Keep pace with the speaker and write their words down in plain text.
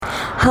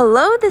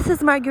Hello, this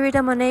is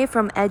Margarita Monet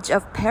from Edge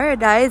of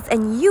Paradise,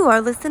 and you are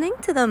listening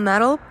to the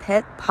Metal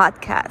Pit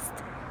Podcast.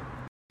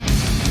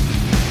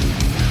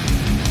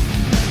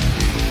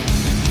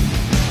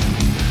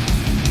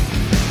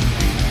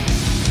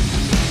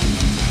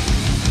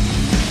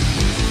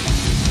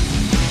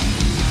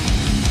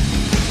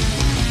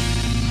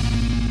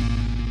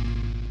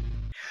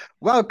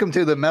 Welcome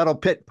to the Metal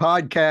Pit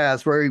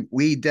Podcast, where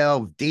we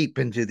delve deep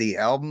into the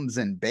albums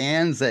and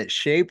bands that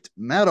shaped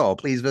metal.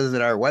 Please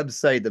visit our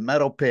website, The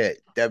Metal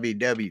Pit,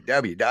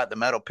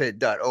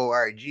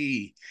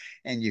 www.themetalpit.org.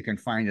 And you can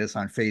find us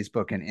on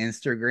Facebook and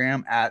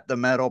Instagram at The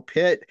Metal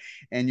Pit.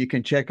 And you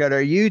can check out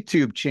our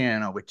YouTube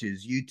channel, which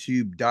is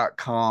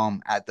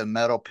youtube.com at The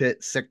Metal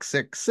Pit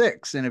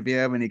 666. And if you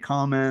have any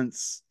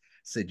comments,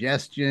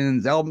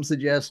 suggestions, album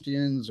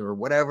suggestions, or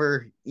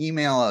whatever,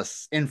 email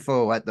us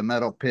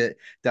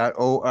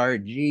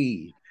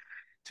info@themetalpit.org.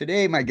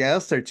 Today, my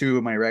guests are two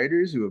of my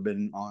writers who have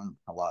been on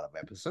a lot of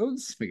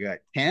episodes. We got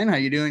Ken. How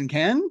you doing,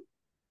 Ken?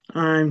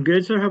 I'm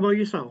good, sir. How about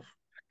yourself?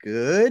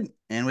 Good.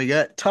 And we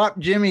got Top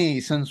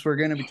Jimmy, since we're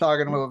going to be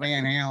talking about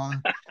Van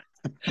Halen.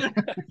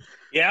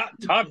 Yeah,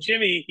 Top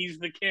Jimmy, he's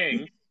the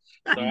king.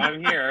 So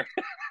I'm here.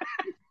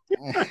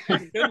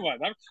 Good one.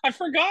 I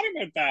forgot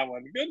about that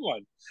one. Good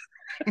one.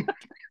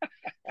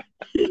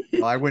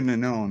 Well, I wouldn't have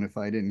known if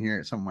I didn't hear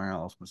it somewhere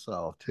else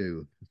myself,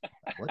 too.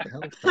 What the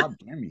hell is Top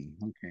Jimmy?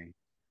 Okay.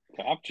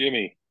 Top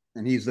Jimmy.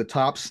 And he's the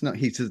top snow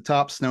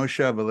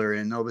shoveler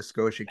in Nova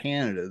Scotia,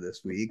 Canada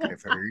this week,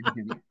 I've heard.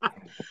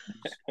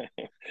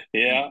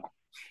 Yeah.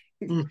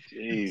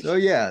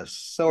 Jeez.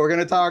 So we're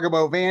gonna talk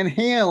about Van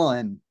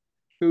Halen,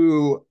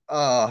 who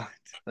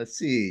let's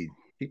see,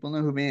 people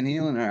know who Van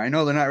Halen are. I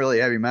know they're not really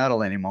heavy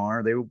metal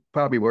anymore. They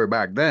probably were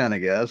back then, I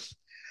guess.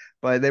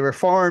 But they were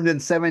formed in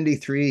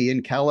 73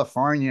 in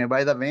California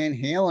by the Van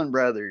Halen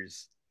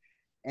brothers.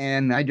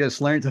 And I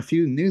just learned a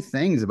few new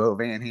things about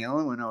Van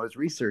Halen when I was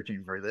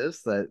researching for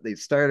this. That they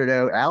started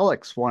out,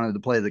 Alex wanted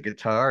to play the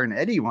guitar and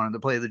Eddie wanted to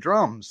play the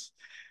drums.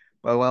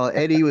 But while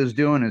Eddie was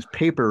doing his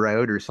paper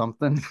route or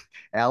something,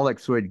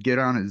 Alex would get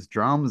on his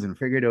drums and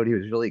figured out he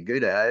was really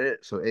good at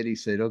it. So Eddie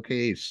said,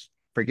 okay,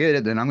 forget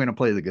it, then I'm going to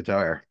play the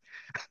guitar.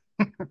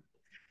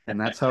 And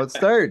that's how it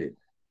started.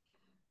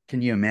 Can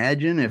you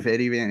imagine if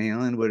Eddie Van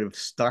Halen would have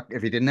stuck,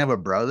 if he didn't have a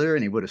brother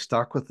and he would have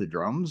stuck with the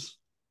drums?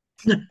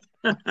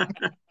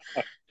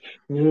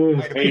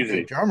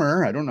 Crazy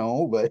drummer, I don't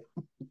know, but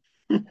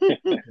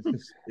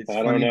it's I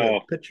funny don't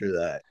know. to picture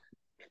that.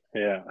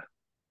 Yeah.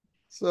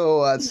 So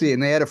let's see,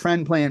 and they had a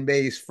friend playing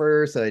bass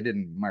first. I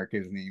didn't mark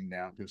his name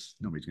down because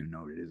nobody's gonna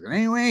know what it is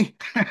anyway.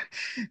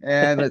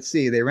 And let's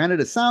see, they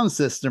rented a sound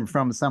system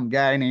from some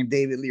guy named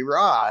David Lee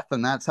Roth,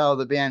 and that's how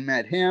the band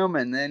met him.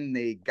 And then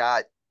they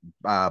got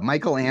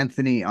Michael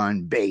Anthony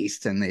on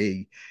bass, and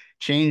they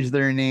changed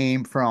their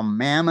name from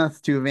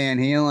Mammoth to Van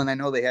Halen. I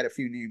know they had a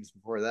few names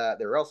before that.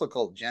 They were also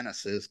called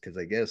Genesis because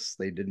I guess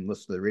they didn't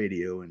listen to the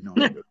radio and know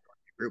a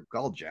group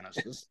called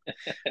Genesis.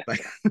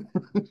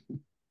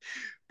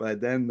 But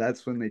then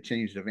that's when they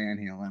changed to Van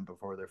Halen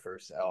before their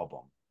first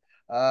album.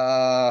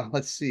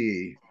 Let's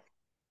see.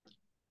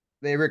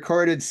 They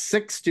recorded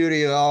 6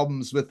 studio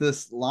albums with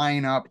this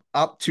lineup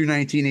up to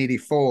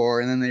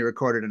 1984, and then they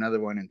recorded another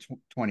one in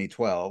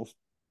 2012.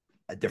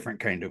 A Different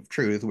Kind of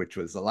Truth, which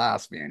was the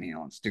last Van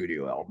Halen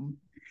studio album.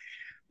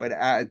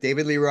 But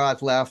David Lee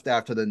Roth left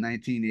after the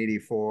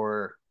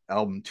 1984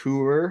 album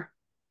tour,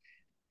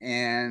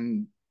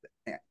 and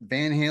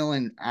Van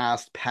Halen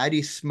asked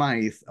Patti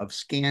Smythe of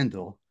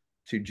Scandal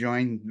to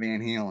join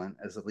Van Halen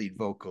as a lead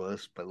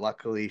vocalist, but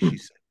luckily she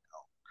said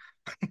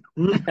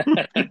no.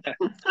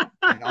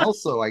 And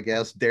also, I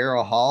guess,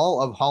 Daryl Hall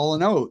of Hall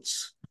 &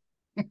 Oates.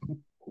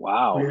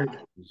 Wow. Weird.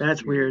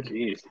 That's weird.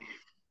 Jeez.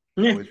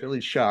 I was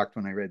really shocked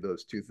when I read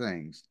those two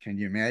things. Can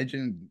you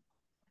imagine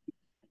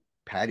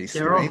Patti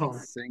Smythe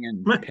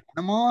singing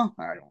Panama?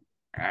 I don't.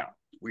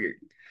 It's weird.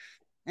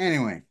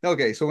 Anyway,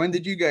 okay. So when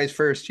did you guys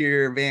first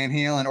hear Van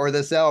Halen or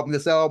this album?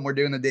 This album, we're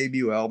doing the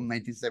debut album,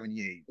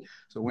 1978.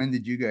 So when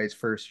did you guys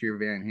first hear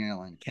Van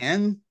Halen?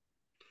 Ken?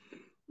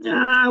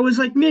 I was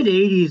like mid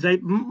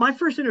 80s. My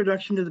first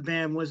introduction to the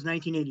band was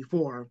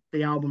 1984,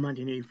 the album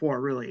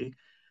 1984, really.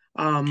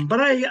 But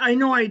I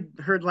know I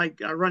heard like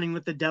Running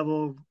with the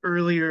Devil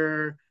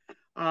earlier,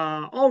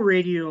 all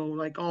radio,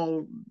 like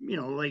all,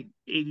 like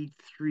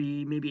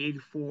 83, maybe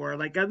 84.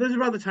 Like this is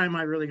about the time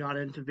I really got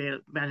into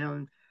Van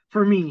Halen.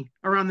 For me,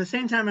 around the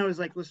same time I was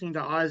like listening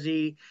to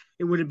Ozzy,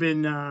 it would have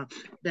been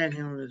Van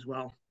Halen as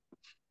well.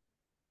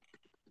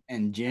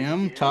 And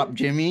Jim, Top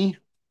Jimmy?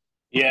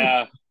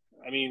 Yeah.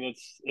 I mean,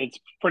 it's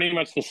pretty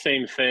much the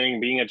same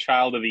thing. Being a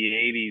child of the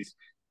 80s,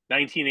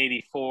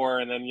 1984,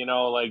 and then,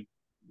 like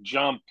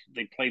Jump,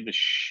 they played the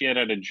shit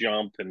out of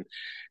Jump, and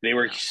they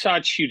were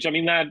such huge. I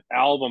mean, that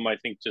album, I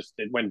think,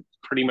 it went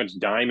pretty much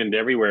diamond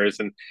everywhere.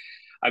 And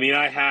I mean,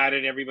 I had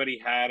it, everybody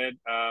had it,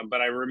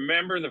 but I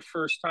remember the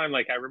first time,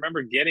 like I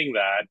remember getting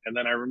that, and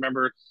then I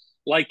remember,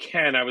 like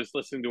Ken, I was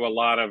listening to a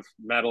lot of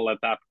metal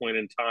at that point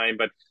in time,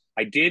 but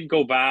I did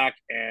go back,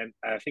 and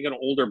I think an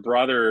older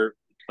brother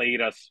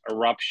played us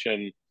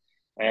Eruption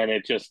and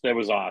it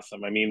was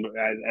awesome. I mean,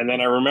 and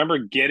then I remember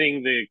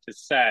getting the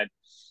cassette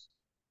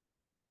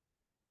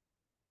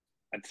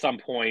at some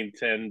point,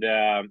 and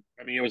I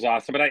mean, it was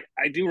awesome. But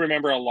I do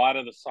remember a lot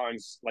of the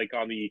songs, like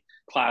on the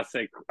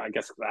classic, I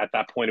guess at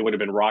that point it would have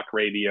been rock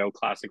radio,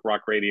 classic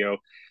rock radio,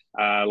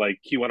 like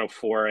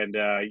Q104, and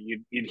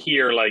you'd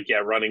hear like, yeah,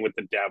 Running with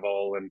the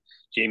Devil and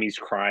Jamie's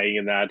Crying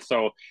and that.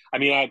 So I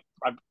mean, I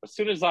as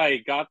soon as I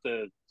got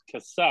the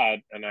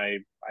cassette, and I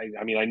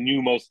mean, I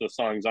knew most of the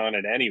songs on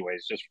it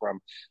anyways, just from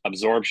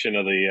absorption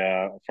of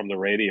the from the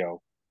radio.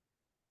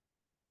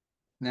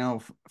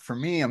 Now, for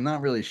me, I'm not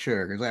really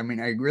sure because I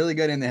mean, I really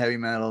got into heavy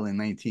metal in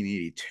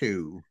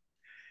 1982,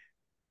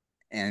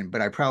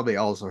 but I probably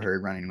also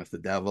heard Running with the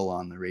Devil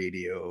on the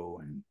radio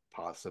and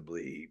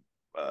possibly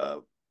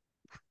uh,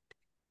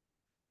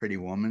 Pretty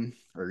Woman,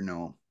 or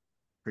no,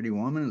 Pretty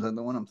Woman, is that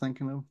the one I'm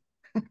thinking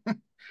of?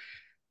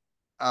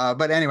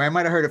 But anyway, I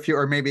might have heard a few,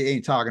 or maybe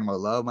Ain't Talking About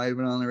Love might have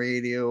been on the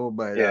radio,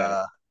 but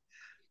Yeah.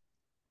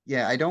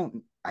 Yeah, I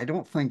don't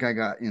think I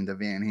got into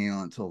Van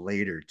Halen until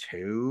later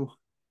too.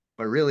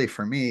 But really,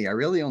 for me, I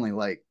really only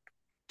like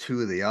two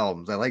of the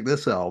albums. I like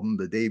this album,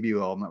 the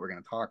debut album that we're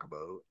going to talk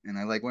about, and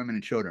I like Women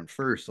and Children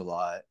First a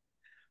lot.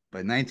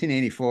 But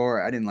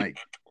 1984, I didn't like.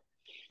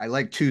 I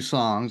like two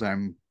songs.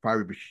 I'm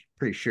probably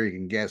pretty sure you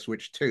can guess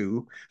which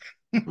two,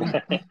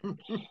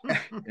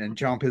 and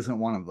Jump isn't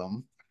one of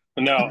them.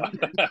 No.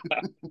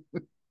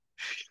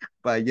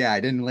 But yeah,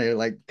 I didn't really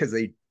like because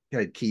they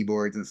had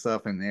keyboards and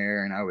stuff in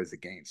there, and I was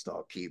against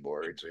all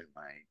keyboards in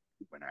my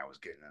when I was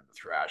getting into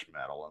thrash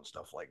metal and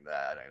stuff like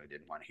that. I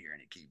didn't want to hear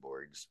any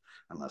keyboards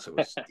unless it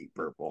was Deep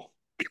Purple.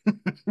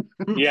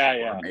 Yeah, Or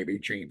yeah. maybe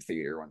Dream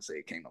Theater once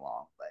they came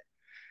along.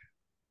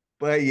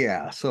 But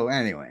yeah, so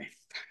anyway.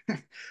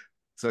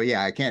 So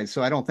yeah, I can't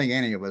so I don't think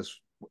any of us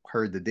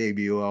heard the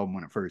debut album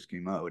when it first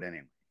came out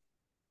anyway.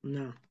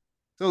 No.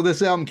 So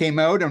this album came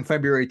out on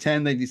February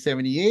 10th,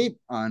 1978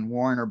 on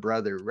Warner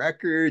Brother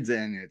Records,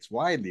 and it's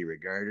widely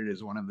regarded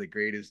as one of the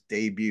greatest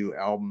debut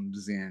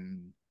albums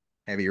in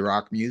heavy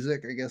rock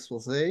music, I guess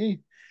we'll say.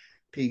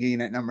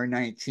 Peaking at number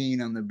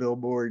 19 on the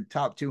Billboard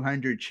Top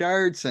 200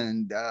 charts,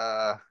 and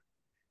oh,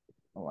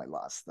 I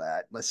lost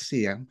that. Let's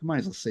see. I might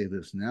as well say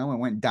this now. It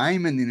went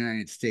diamond in the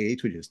United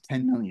States, which is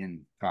 10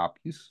 million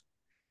copies,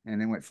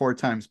 and it went 4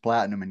 times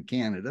platinum in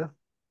Canada.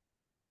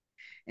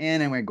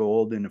 And I went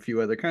gold in a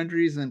few other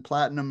countries and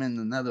platinum in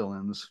the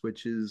Netherlands,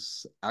 which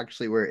is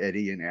actually where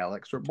Eddie and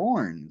Alex were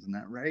born. Isn't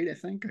that right? I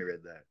think I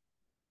read that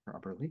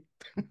properly.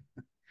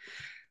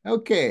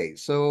 Okay,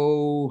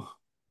 so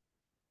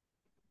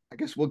I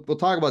guess we'll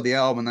talk about the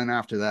album, and then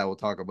after that we'll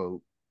talk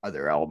about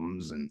other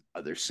albums and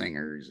other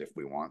singers if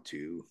we want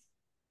to.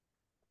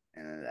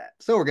 And that.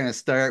 So we're gonna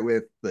start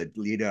with the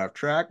lead off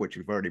track, which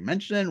we've already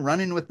mentioned,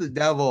 "Running with the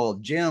Devil."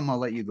 Jim, I'll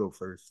let you go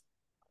first.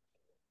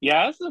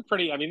 Yeah, this is a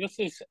pretty. I mean, this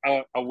is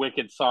a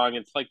wicked song.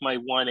 It's like my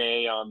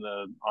 1A on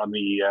the.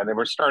 And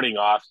we're starting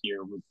off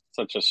here with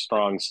such a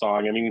strong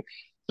song. I mean,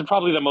 it's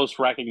probably the most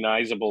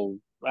recognizable.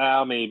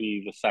 Well,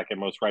 maybe the second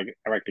most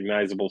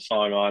recognizable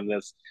song on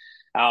this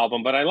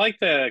album. But I like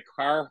the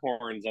car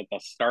horns at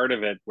the start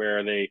of it,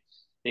 where they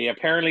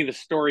apparently the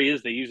story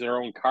is they use their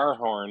own car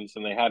horns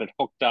and they had it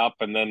hooked up,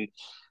 and then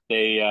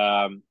they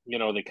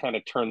they kind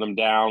of turned them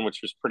down, which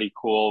was pretty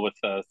cool. With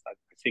I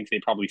think they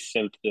probably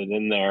synthed it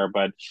in there,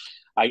 but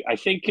I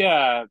think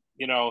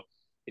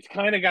it's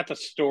kind of got the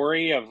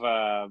story of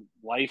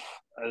life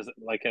as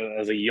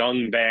as a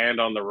young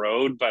band on the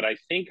road, but I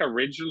think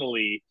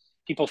originally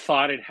people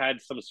thought it had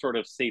some sort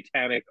of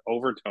satanic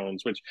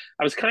overtones, which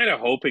I was kind of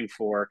hoping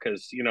for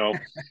because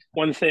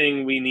one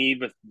thing we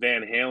need with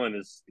Van Halen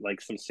is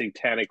like some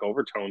satanic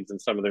overtones in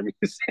some of their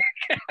music.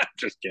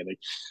 Just kidding,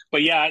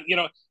 but yeah,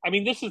 I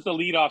mean, this is the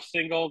lead off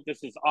single.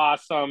 This is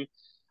awesome.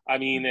 I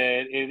mean,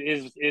 it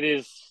is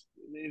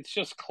it's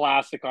just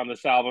classic on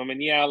this album.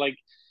 And yeah, like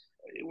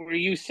where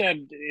you said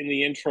in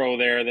the intro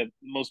there that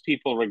most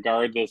people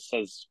regard this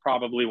as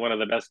probably one of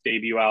the best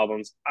debut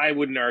albums. I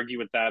wouldn't argue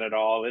with that at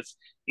all. This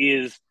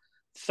is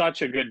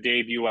such a good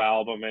debut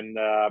album, and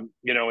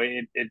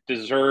it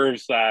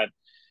deserves that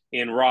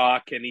in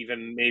rock and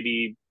even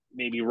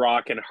maybe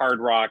rock and hard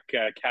rock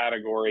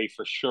category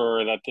for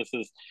sure. That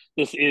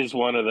this is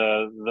one of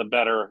the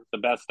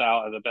best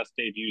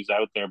debuts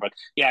out there. But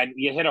yeah,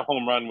 you hit a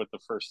home run with the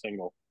first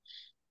single.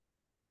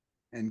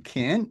 And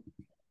Kent?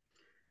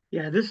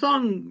 Yeah, this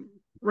song,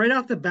 right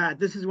off the bat,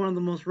 this is one of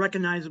the most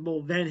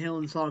recognizable Van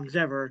Halen songs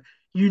ever.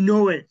 You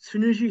know it as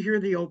soon as you hear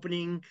the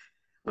opening.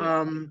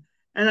 And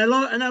I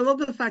love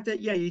the fact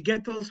that yeah, you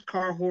get those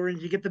car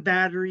horns, you get the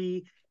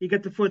battery, you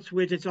get the foot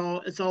switch. It's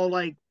all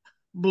like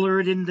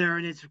blurred in there,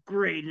 and it's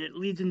great, and it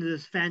leads into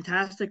this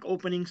fantastic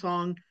opening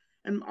song.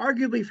 And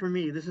arguably for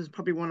me, this is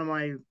probably one of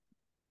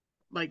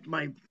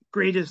my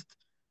greatest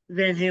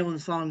Van Halen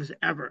songs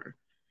ever.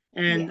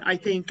 And Yeah. I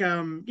think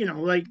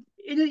like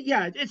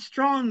yeah, it's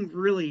strong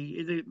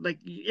really. Like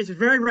it's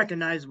very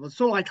recognizable. It's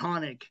so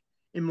iconic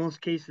in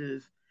most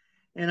cases.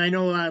 And I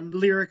know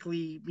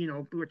lyrically, we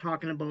were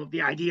talking about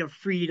the idea of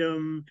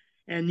freedom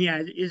And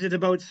yeah, is it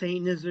about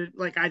Satan? Is it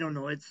like, I don't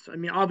know. I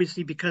mean,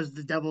 obviously because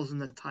the devil's in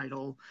the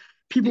title,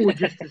 people would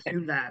just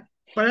assume that.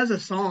 But as a Yeah.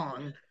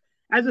 song,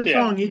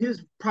 it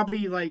is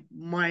probably like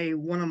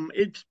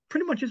it's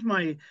pretty much is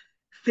my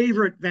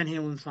favorite Van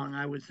Halen song,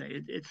 I would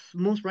say. It's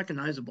most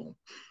recognizable.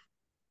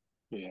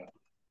 Yeah.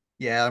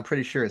 Yeah, I'm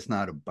pretty sure it's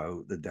not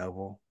about the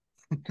devil.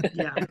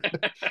 Yeah.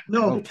 I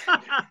No. don't,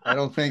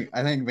 I think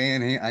I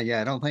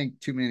don't think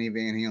too many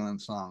Van Halen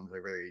songs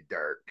are very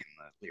dark in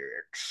the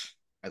lyrics.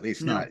 At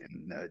least not No.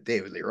 in the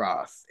David Lee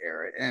Roth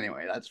era.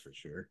 Anyway, that's for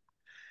sure.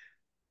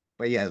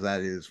 But yeah, that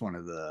is one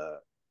of the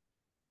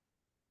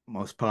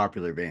most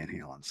popular Van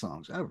Halen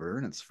songs ever,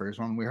 and it's the first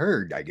one we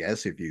heard, I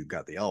guess, if you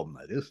got the album,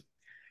 that is.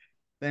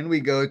 Then we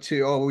go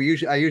to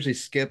I usually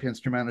skip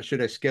instrumental.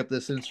 Should I skip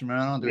this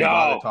instrumental? Do we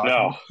bother No, talking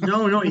no.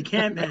 about No, you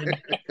can't, man.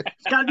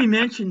 It's got to be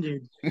mentioned,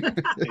 dude.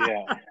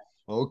 Yeah.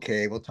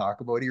 Okay, we'll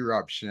talk about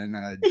Eruption.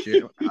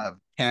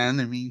 Ken,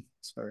 I mean,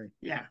 sorry.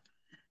 Yeah.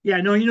 Yeah,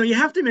 no, you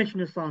have to mention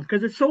this song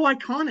because it's so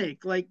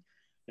iconic. Like,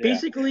 Yeah.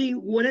 basically,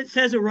 when it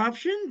says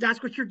eruption,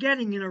 that's what you're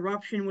getting in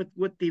eruption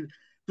with the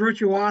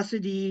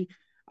virtuosity.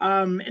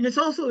 And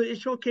it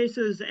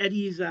showcases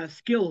Eddie's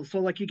skills. So,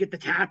 like, you get the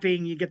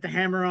tapping, you get the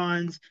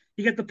hammer-ons,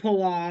 you get the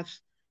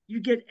pull-offs,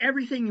 you get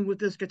everything with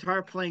this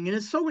guitar playing, and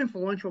it's so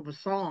influential of a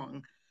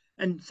song.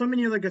 And so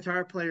many other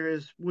guitar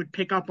players would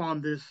pick up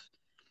on this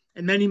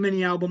and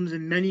many albums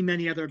and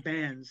many other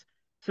bands.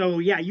 So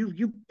yeah,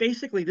 you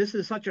basically, this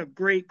is such a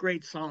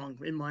great song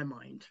in my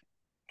mind.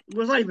 It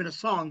was not even a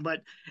song,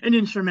 but an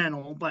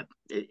instrumental. But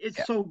Yeah.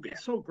 it's so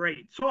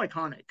great, so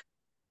iconic.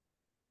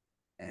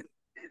 And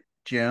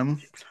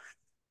Jim.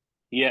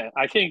 Yeah.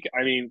 I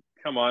mean,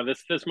 come on,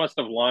 this must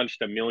have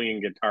launched a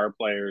million guitar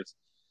players'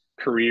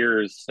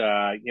 careers.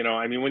 I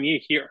mean, when you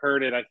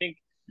heard it, I think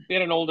we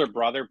had an older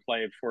brother play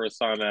it for us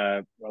on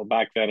well,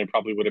 back then it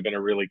probably would have been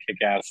a really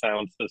kick-ass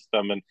sound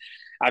system. And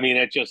I mean,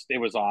 it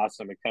was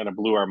awesome. It kind of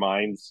blew our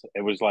minds.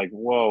 It was like,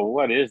 whoa,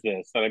 what is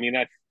this? And I mean,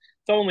 it's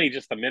only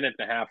just a minute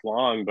and a half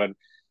long, but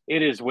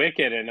it is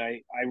wicked. And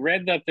I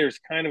read that there's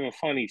kind of a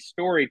funny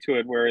story to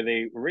it where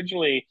they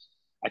originally,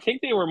 I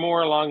think they were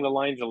more along the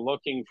lines of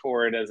looking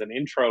for it as an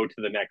intro to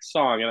the next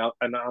song.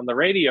 And on the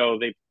radio,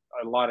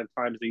 a lot of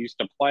times they used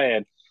to play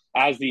it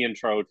as the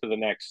intro to the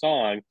next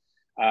song.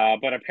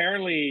 But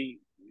apparently,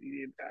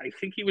 I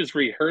think he was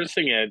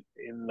rehearsing it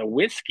in the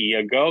Whiskey,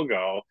 a Go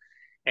Go,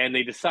 and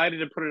they decided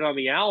to put it on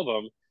the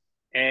album.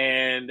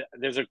 And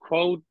there's a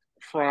quote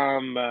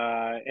from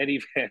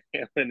Eddie Van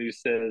Halen who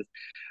says,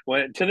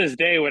 "When to this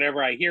day,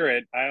 whenever I hear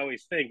it, I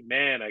always think,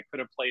 man, I could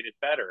have played it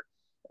better."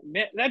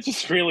 Man, that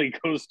just really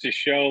goes to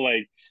show,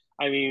 like,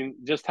 I mean,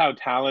 just how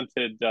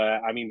talented.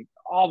 I mean,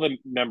 all the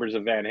members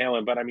of Van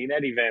Halen, but I mean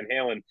Eddie Van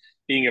Halen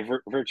being a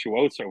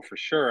virtuoso for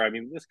sure. I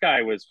mean, this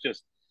guy was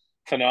just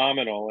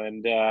phenomenal,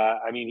 and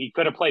I mean, he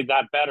could have played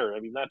that better. I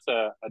mean, that's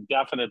a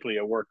definitely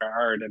a work of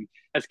art. And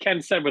as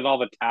Ken said, with all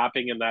the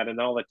tapping and that, and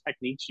all the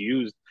techniques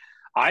used,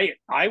 I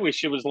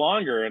wish it was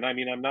longer. And I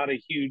mean, I'm not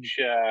a huge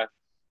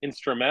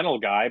instrumental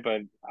guy,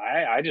 but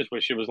I just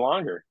wish it was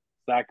longer.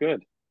 It's that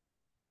good.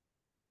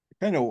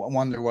 I kind of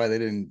wonder why they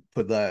didn't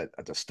put that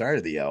at the start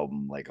of the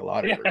album, like a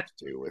lot of Yeah, groups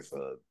do, with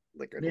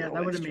like a Yeah, little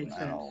that would have made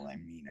sense. instrumental. I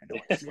mean, I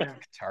know it's like Yeah, a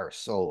guitar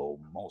solo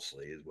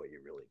mostly is what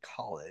you really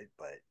call it,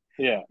 but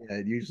yeah, yeah,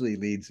 it usually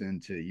leads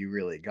into "You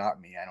Really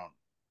Got Me."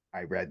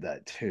 I read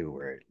that too,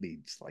 where it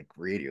leads like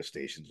radio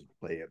stations would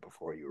play it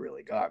before "You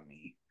Really Got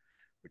Me,"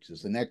 which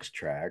is the next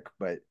track.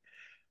 But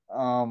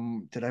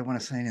did I want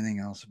to say anything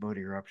else about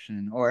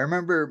Eruption? Oh, I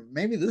remember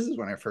maybe this is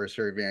when I first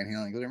heard Van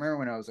Halen, because I remember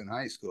when I was in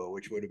high school,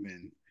 which would have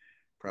been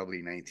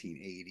probably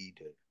 1980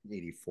 to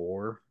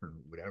 84 or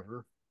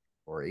whatever,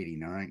 or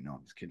 89. No,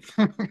 I'm just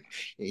kidding.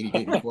 80 to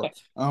 84.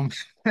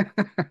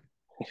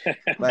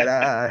 But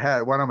I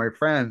had one of my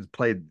friends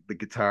played the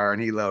guitar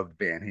and he loved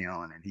Van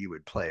Halen and he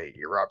would play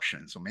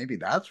Eruption. So maybe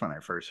that's when I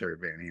first heard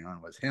Van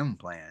Halen, was him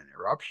playing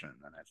Eruption.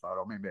 And I thought,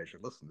 oh, maybe I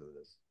should listen to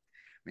this.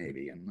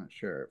 Maybe. I'm not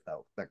sure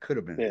if that could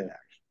have been yeah. it,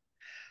 actually.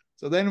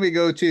 So then we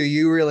go to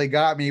 "You Really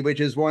Got Me," which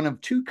is one of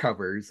two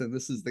covers, and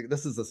this is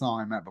the song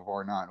I met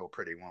before, not "Oh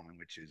Pretty Woman,"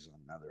 which is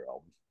another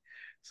album.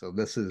 So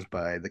this is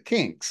by the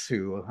Kinks,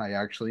 who I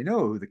actually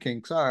know who the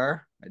Kinks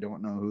are. I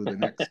don't know who the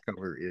next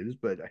cover is,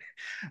 but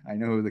I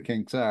know who the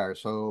Kinks are.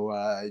 So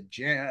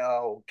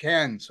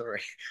Ken,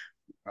 sorry,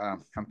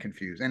 I'm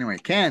confused. Anyway,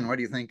 Ken, what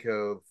do you think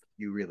of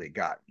 "You Really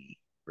Got Me"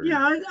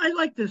 yeah, version? I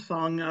like this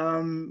song.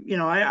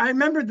 I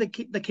remember the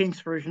Kinks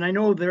version. I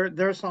know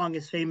their song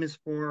is famous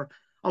for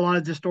a lot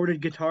of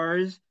distorted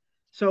guitars.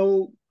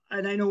 So,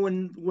 and I know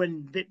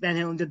when Van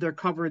Halen did their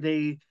cover,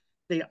 they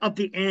upped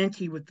the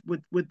ante with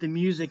the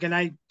music. And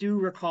I do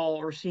recall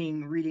or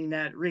reading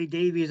that Ray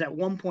Davies at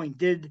one point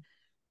did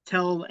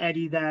tell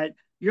Eddie that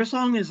your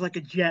song is like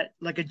a jet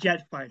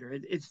fighter.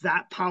 It's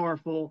that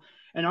powerful,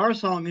 and our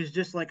song is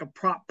just like a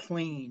prop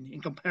plane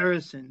in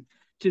comparison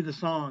to the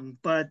song.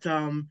 But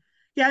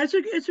yeah, it's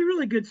a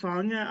really good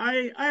song.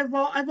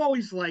 I've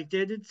always liked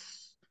it.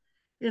 It's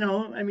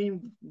I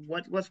mean,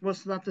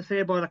 what's not to say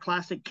about a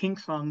classic Kink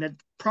song that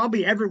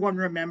probably everyone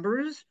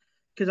remembers,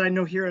 because I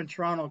know here in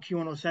Toronto,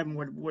 Q107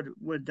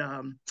 would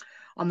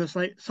on the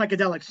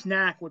psychedelic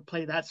snack would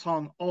play that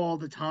song all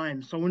the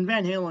time. So when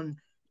Van Halen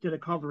did a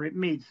cover, it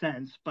made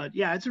sense. But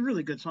yeah, it's a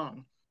really good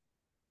song.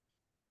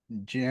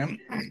 Jim.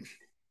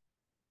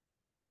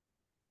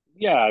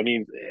 Yeah, I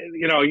mean,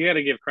 you know, you got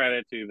to give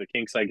credit to the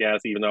Kinks, I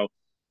guess, even though,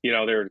 you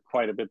know, they're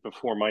quite a bit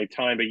before my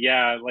time. But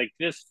yeah, like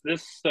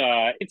it's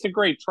a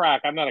great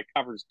track. I'm not a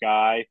covers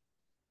guy,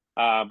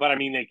 but I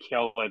mean, they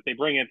kill it. They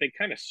bring it. They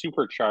kind of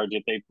supercharge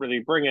it. They really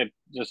bring it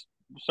just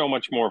so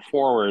much more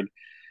forward.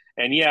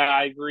 And yeah,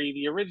 I agree.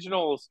 The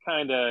original is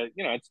kind of,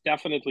 you know, it's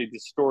definitely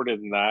distorted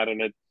in that,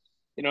 and it,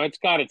 you know, it's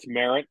got its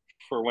merit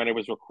for when it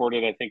was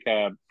recorded. I think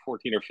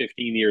 14 or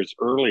 15 years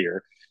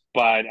earlier.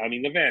 But I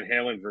mean, the Van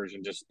Halen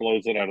version just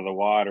blows it out of the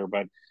water.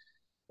 But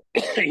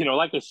you know,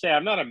 like I say,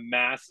 I'm not a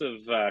massive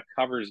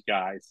covers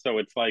guy, so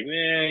it's like,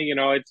 you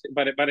know, it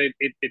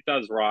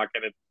does rock,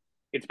 and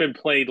it's been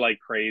played like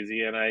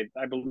crazy, and I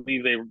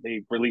believe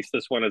they released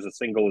this one as a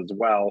single as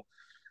well,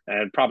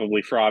 and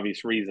probably for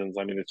obvious reasons.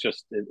 I mean, it's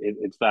just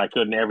it's that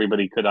good, and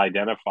everybody could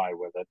identify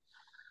with it.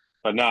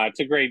 But no, it's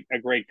a great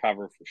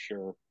cover for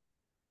sure.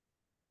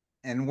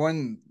 And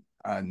one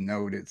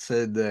note, it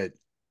said that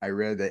I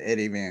read that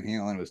Eddie Van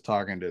Halen was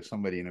talking to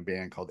somebody in a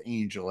band called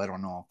Angel. I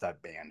don't know if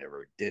that band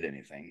ever did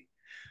anything,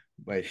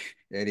 but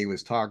Eddie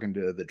was talking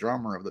to the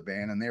drummer of the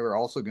band, and they were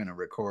also going to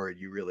record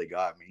 "You Really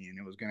Got Me," and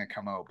it was going to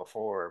come out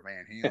before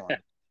Van Halen,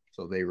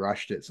 so they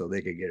rushed it so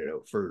they could get it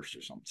out first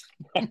or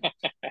something.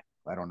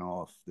 I don't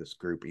know if this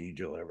group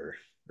Angel ever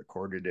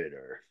recorded it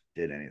or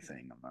did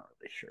anything. I'm not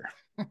really sure.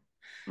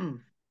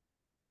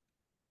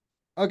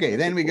 Okay,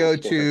 then we go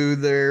to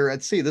their,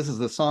 let's see, this is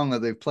the song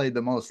that they've played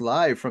the most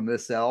live from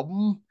this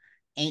album.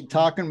 Ain't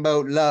Talking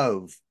About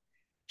Love.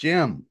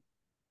 Jim.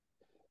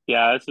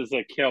 Yeah, this is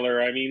a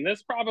killer. I mean,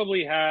 this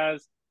probably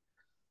has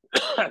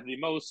the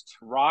most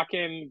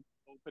rockin'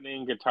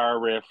 opening guitar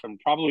riff and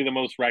probably the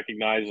most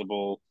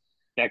recognizable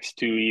next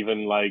to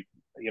even like,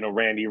 you know,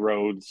 Randy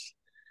Rhoads.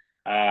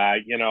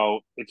 You know,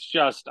 it's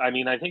just, I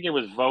mean, I think it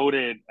was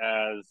voted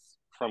as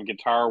from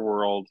Guitar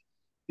World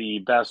the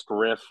best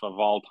riff of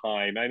all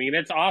time. I mean,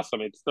 it's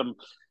awesome. It's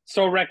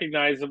so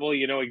recognizable.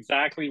 You know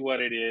exactly what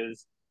it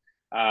is.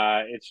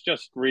 It's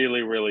just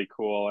really, really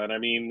cool. And I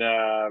mean,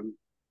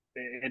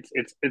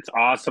 it's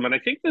awesome. And I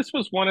think this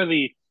was one of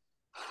the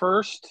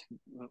first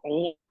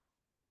older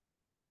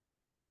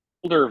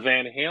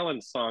Van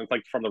Halen songs,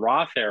 like from the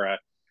Roth era,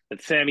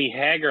 that Sammy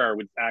Hagar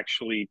would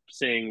actually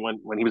sing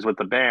when he was with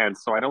the band.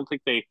 So I don't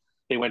think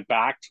they went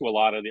back to a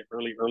lot of the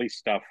early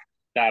stuff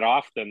that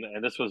often.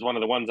 And this was one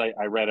of the ones I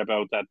read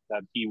about that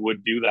he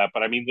would do that.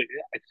 But I mean,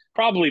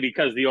 probably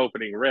because the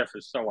opening riff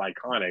is so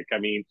iconic. I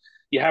mean,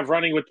 you have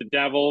 "Running with the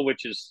Devil,"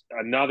 which is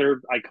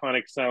another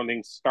iconic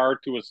sounding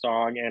start to a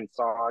song,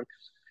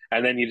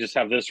 and then you just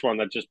have this one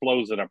that just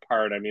blows it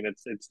apart. I mean,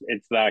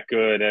 it's that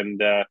good.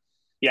 And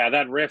yeah,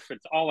 that riff,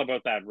 it's all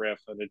about that riff,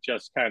 and it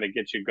just kind of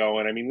gets you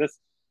going. I mean,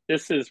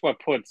 this is what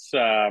puts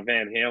Van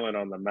Halen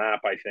on the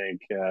map, I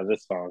think,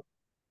 this song.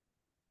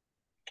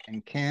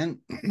 And Ken.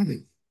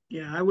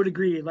 Yeah, I would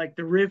agree. Like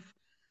the riff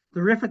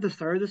at the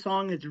start of the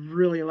song is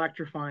really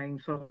electrifying.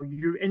 So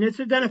and it's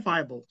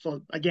identifiable.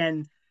 So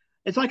again,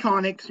 it's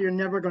iconic. So you're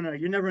never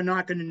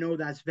not gonna know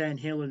that's Van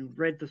Halen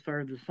right at the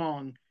start of the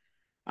song.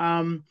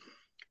 Um,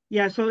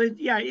 yeah, so it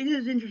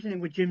is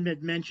interesting what Jim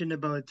had mentioned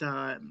about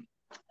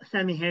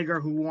Sammy Hagar,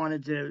 who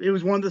wanted to. It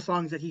was one of the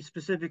songs that he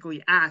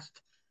specifically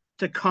asked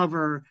to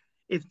cover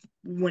if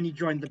when he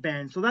joined the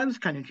band. So that was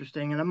kind of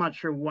interesting, and I'm not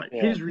sure what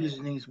his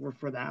reasonings were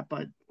for that,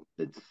 but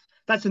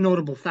that's a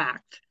notable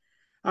fact.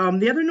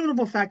 The other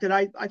notable fact that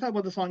I thought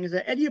about the song is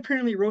that Eddie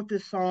apparently wrote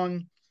this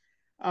song,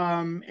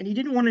 and he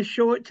didn't want to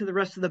show it to the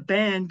rest of the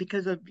band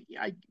because of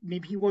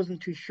maybe he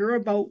wasn't too sure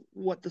about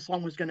what the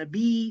song was going to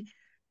be,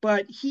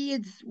 but he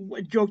had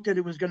joked that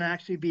it was going to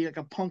actually be like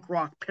a punk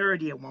rock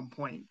parody at one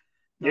point.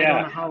 Yeah. I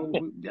don't know how,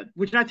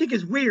 which I think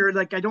is weird.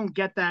 Like I don't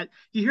get that.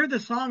 You hear the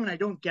song and I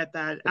don't get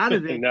that out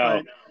of it.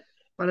 No.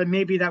 But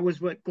maybe that was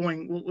what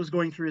was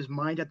going through his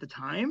mind at the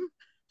time.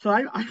 So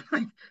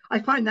I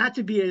find that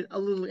to be a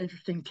little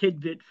interesting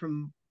tidbit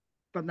from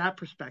that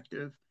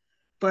perspective.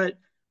 But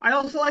I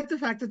also like the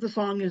fact that the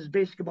song is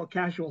basically about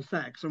casual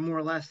sex, or more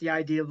or less the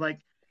idea of like,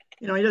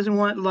 you know, he doesn't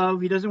want love,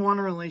 he doesn't want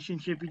a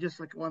relationship, he just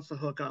like wants to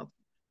hook up.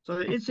 So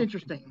it's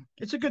interesting.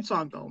 It's a good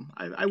song though.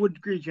 I would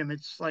agree, Jim.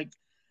 It's like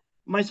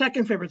my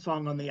second favorite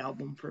song on the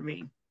album for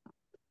me.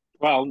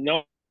 Well,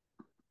 no.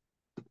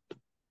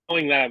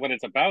 Knowing that what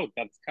it's about,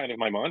 that's kind of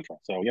my mantra.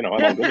 So, you know,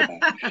 I'm all good with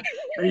that.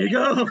 There you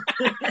go.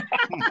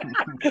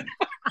 Don't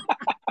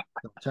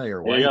tell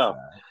your wife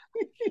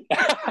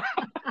that.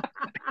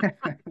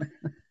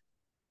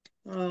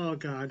 Oh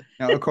God.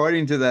 Now,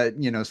 according to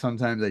that, you know,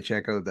 sometimes I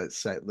check out that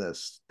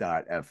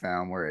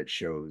setlist.fm where it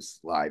shows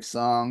live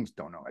songs.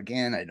 Don't know.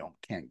 Again,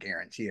 can't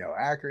guarantee how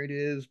accurate it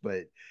is,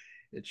 but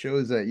it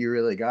shows that You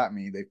Really Got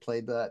Me. They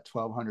played that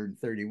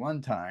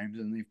 1,231 times,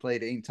 and they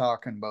played Ain't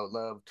Talking About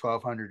Love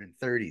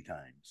 1,230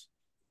 times.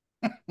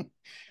 So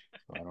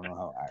I don't know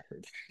how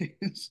accurate it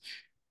is.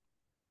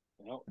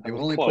 Well, that They've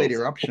was only played close.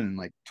 Eruption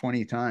like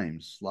 20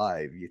 times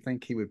live. You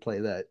think he would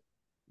play that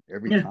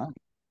every Yeah. time,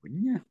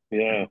 wouldn't you?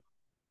 Yeah.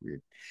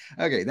 Weird.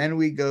 Okay, then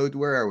we go to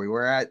where are we?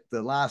 We're at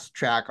the last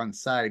track on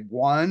side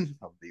one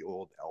of the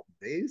old album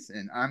days,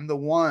 and I'm the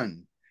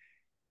one.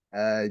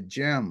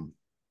 Jim.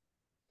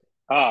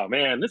 Oh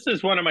man, this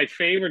is one of my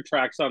favorite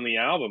tracks on the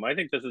album. I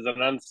think this is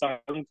an unsung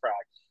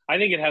track. I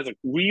think it has a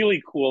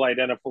really cool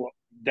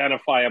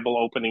identifiable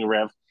opening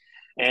riff,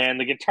 and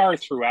the guitar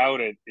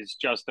throughout it is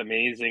just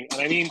amazing.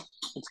 And I mean,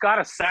 it's got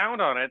a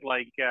sound on it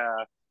like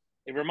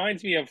it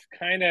reminds me of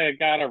kind of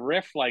got a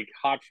riff like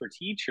 "Hot for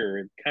Teacher."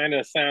 It kind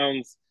of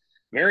sounds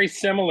very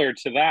similar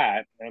to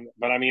that,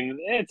 but I mean,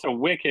 it's a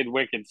wicked,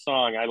 wicked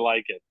song. I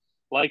like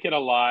it a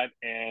lot,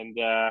 and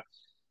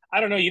I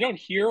don't know. You don't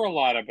hear a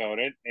lot about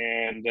it,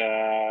 and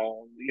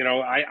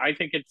I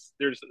think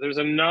there's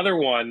another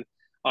one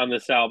on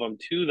this album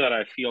too that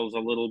I feel is a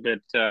little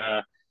bit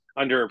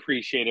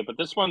underappreciated. But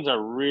this one's a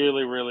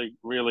really, really,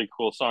 really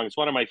cool song. It's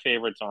one of my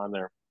favorites on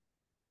there.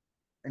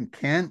 And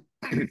Kent.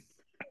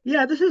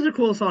 Yeah, this is a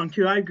cool song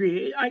too. I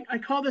agree. I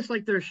call this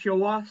like their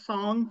show off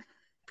song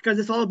because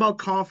it's all about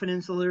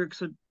confidence. The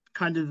lyrics are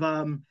kind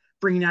of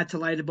bringing that to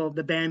light about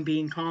the band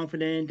being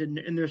confident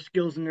and their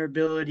skills and their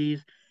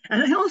abilities.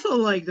 And I also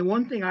like the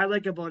one thing I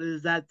like about it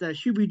is that the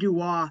shooby doo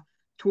wah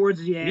towards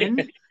the Yeah,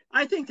 end.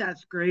 I think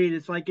that's great.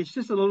 It's like it's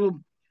just a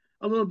little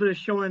bit of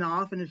showing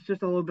off, and it's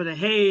just a little bit of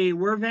hey,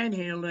 we're Van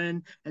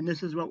Halen, and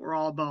this is what we're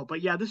all about.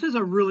 But yeah, this is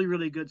a really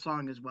really good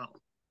song as well.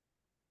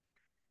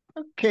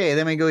 Okay,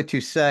 then we go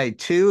to side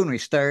two, and we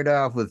start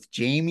off with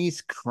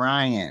Jamie's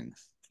Crying.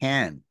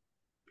 Ken.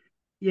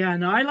 Yeah,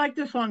 no, I like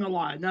this song a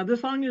lot. Now, this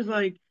song is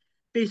like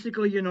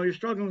basically, you're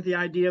struggling with the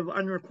idea of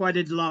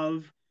unrequited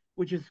love,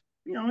 which is,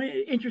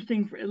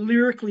 interesting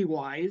lyrically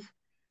wise.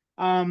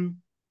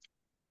 Um,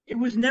 it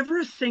was never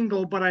a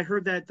single, but I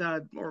heard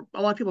that, or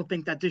a lot of people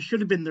think that this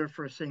should have been their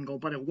first single,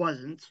 but it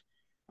wasn't.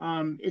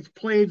 It's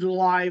played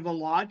live a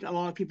lot. A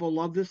lot of people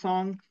love this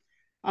song.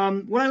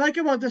 What I like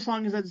about this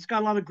song is that it's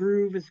got a lot of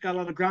groove, it's got a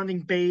lot of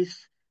grounding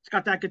bass, it's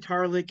got that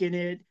guitar lick in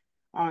it,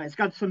 it's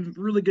got some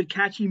really good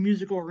catchy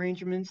musical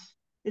arrangements.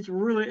 It's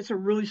a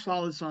really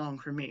solid song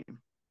for me.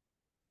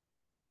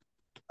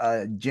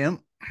 Jim.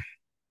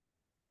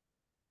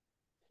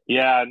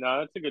 yeah,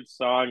 no, that's a good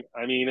song.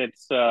 I mean,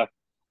 it's a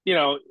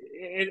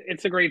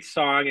great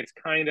song. It's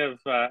kind of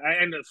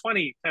and a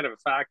funny kind of a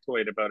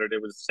factoid about it.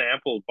 It was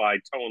sampled by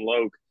Tone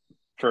Loc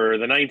for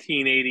the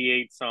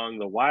 1988 song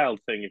 "The Wild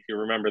Thing," if you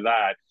remember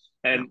that.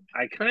 Yeah. And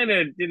I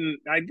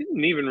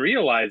didn't even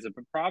realize it,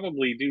 but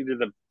probably due to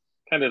the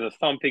kind of the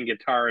thumping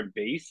guitar and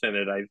bass in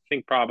it, I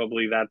think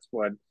probably that's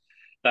what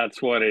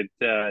it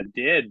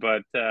did.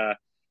 But no,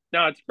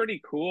 it's pretty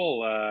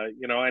cool.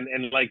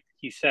 And like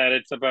he said,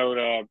 it's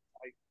about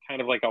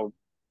kind of like a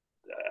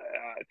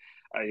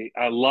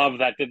love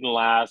that didn't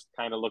last,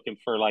 kind of looking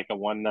for like a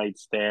one night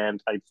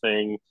stand type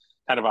thing,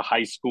 kind of a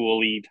high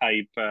schooly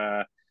type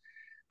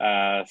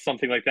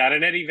something like that.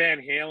 And Eddie Van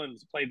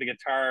Halen's played the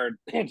guitar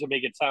to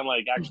make it sound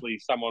like actually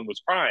someone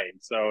was crying.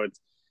 So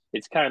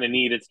it's kind of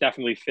neat. It's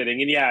definitely fitting.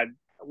 And yeah,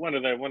 one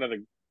of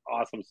the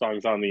awesome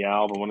songs on the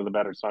album, one of the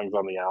better songs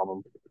on the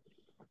album.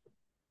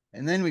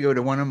 And then we go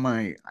to one of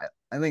I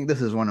think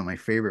this is one of my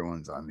favorite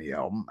ones on the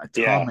album,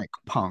 Yeah. Atomic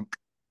Punk.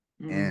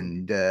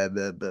 Mm.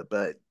 And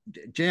but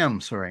Jim,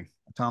 sorry,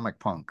 Atomic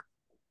Punk.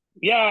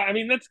 Yeah, I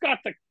mean that's got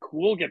the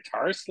cool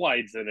guitar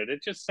slides in it.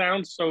 It just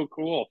sounds so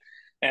cool.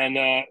 And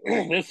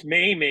this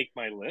may make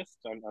my list.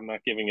 I'm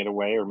not giving it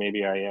away, or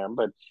maybe I am.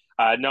 But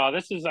no,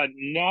 this is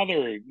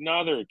another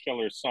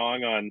killer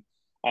song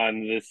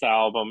on this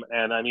album.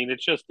 And I mean,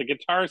 it's just the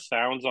guitar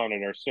sounds on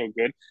it are so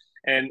good.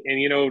 And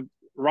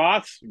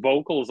Roth's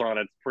vocals on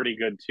it's pretty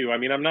good too. I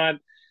mean, I'm not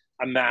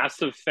a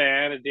massive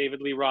fan of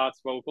David Lee Roth's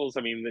vocals.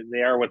 I mean,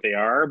 they are what they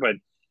are, but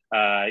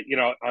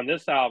on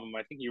this album,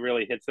 I think he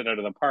really hits it out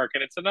of the park.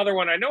 And it's another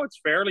one. I know it's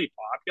fairly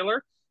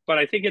popular, but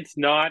I think it's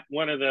not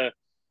one of the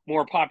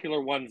more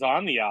popular ones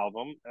on the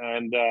album.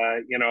 And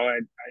I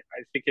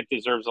think it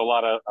deserves a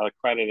lot of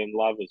credit and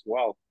love as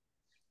well.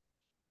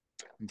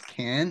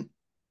 Can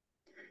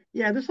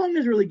Yeah, this song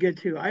is really good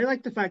too. I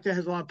like the fact that it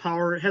has a lot of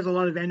power, it has a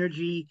lot of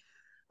energy.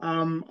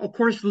 Of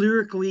course,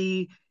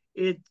 lyrically,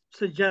 it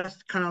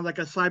suggests kind of like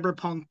a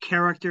cyberpunk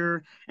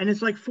character, and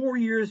it's like 4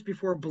 years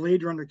before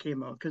Blade Runner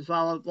came out because a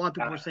lot of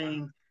people were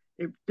saying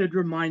it did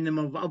remind them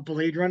of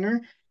Blade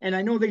Runner. And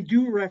I know they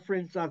do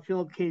reference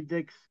Philip K.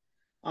 Dick's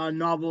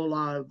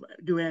novel,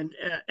 "Do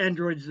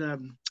Androids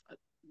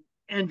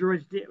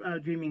Androids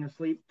Dreaming of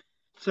Sleep."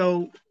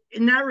 So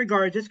in that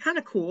regard, it's kind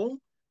of cool.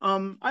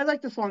 I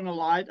like the song a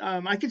lot.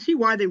 I can see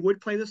why they would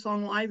play the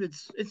song live.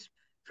 It's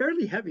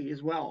fairly heavy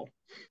as well.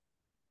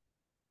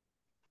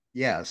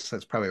 yes,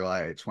 that's probably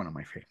why it's one of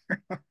my favorite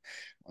ones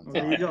Well,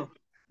 there you on.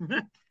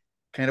 go.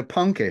 Kind of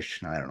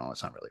punkish. I don't know.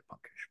 It's not really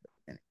punkish, but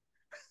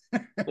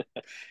anyway.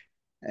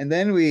 And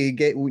then we're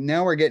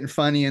getting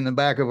funny in the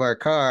back of our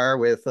car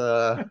with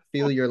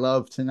 "Feel Your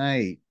Love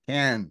Tonight."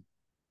 Ken.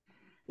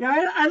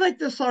 Yeah, I like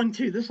this song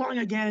too. This song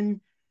again,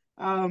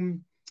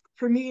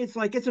 for me, it's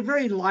like it's a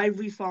very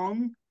lively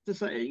song.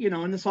 this,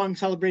 and the song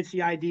celebrates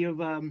the idea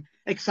of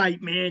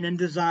excitement and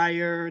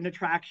desire and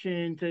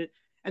attraction to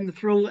and the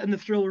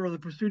thriller of the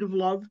pursuit of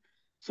love.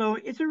 So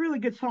it's a really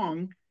good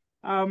song.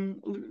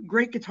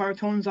 Great guitar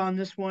tones on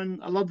this one.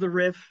 I love the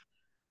riff.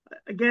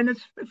 Again,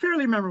 it's a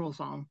fairly memorable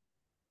song.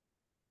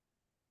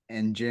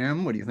 And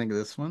Jim, what do you think of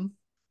this one?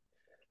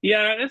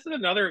 Yeah, this is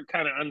another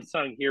kind of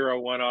unsung hero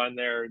one on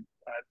there.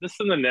 This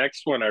is the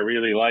next one I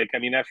really like. I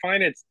mean, I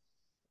find it's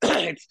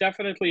it's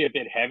definitely a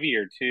bit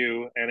heavier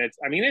too, and it's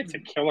a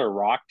killer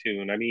rock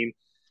tune. I mean,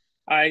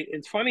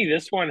 it's funny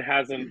this one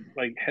hasn't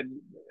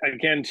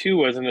again too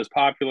wasn't as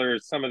popular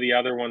as some of the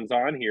other ones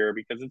on here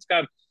because it's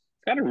got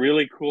a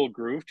really cool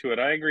groove to it.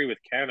 I agree with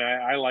Ken.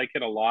 I like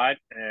it a lot,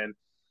 and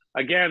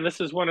again, this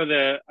is one of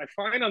the I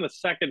find on the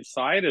second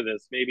side of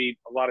this, maybe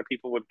a lot of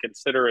people would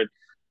consider it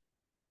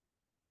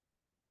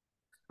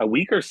a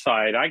weaker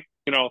side.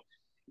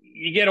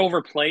 You get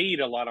overplayed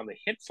a lot on the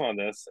hits on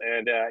this,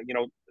 and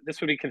this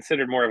would be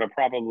considered more of a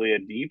probably a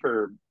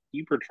deeper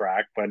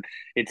track, but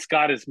it's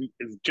got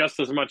just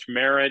as much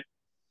merit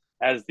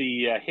as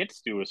the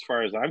hits do, as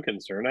far as I'm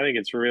concerned. I think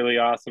it's a really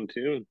awesome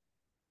tune.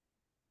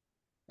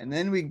 And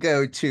then we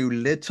go to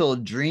Little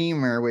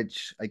Dreamer,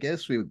 which I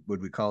guess we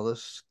call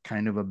this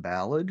kind of a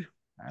ballad.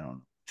 I don't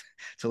know.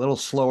 It's a little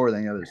slower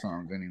than the other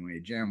songs anyway.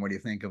 Jim, what do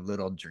you think of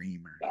Little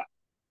Dreamer?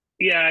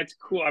 Yeah, it's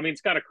cool. I mean,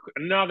 it's got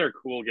another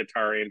cool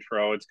guitar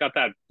intro. It's got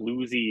that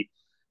bluesy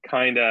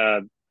kind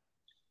of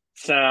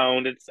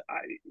sound.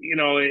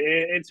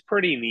 It's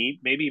pretty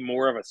neat. Maybe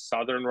more of a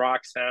southern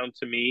rock sound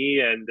to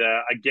me. And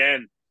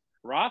again,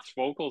 Roth's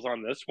vocals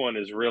on this one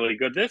is really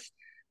good.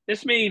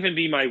 This may even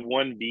be my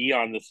 1B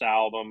on this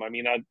album. I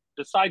mean,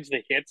 besides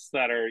the hits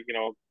that are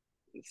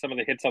some of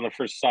the hits on the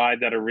first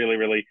side that are really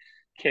really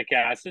kick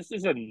ass. This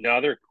is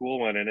another cool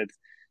one, and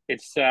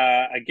it's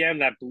again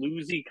that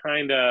bluesy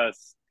kind of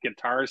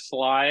guitar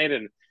slide.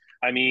 And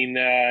I mean,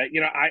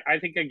 I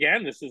think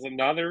again this is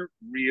another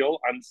real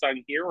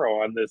unsung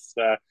hero on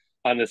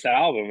this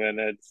album, and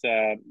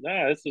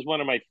this is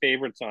one of my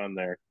favorites on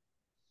there.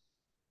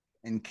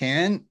 And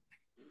Ken?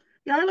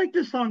 Yeah, I like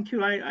this song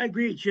too. I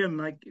agree with Jim.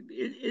 Like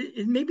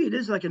maybe it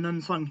is like an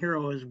unsung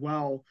hero as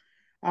well.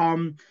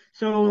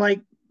 So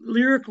like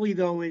lyrically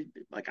though,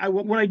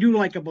 what I do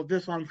like about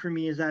this song for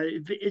me is that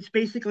it's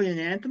basically an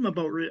anthem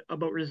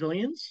about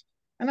resilience,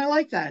 and I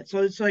like that.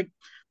 So it's like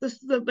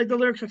the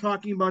lyrics are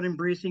talking about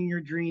embracing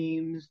your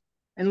dreams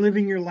and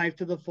living your life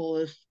to the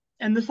fullest,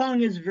 and the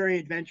song is very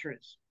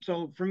adventurous.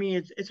 So for me,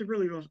 it's a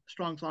really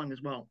strong song as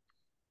well.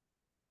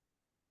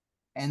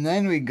 And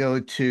then we go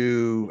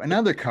to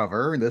another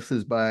cover. This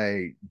is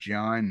by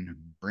John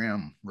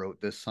Brim, wrote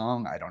this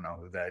song. I don't know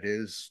who that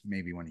is.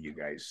 Maybe one of you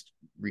guys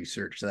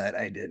researched that.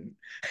 I didn't.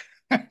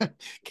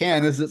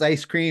 Ken, this is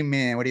Ice Cream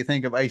Man. What do you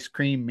think of Ice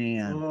Cream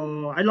Man?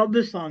 Oh, I love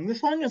this song. This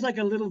song is like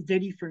a little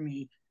ditty for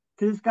me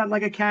because it's got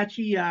like a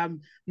catchy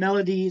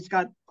melody. It's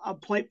got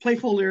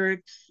playful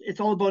lyrics.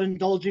 It's all about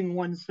indulging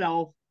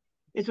oneself.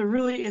 It's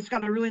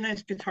got a really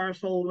nice guitar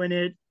solo in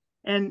it,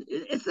 and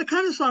it's the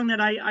kind of song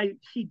that I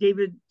see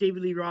David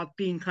Lee Roth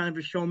being kind of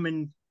a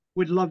showman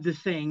would love to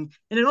sing.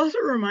 And it also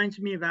reminds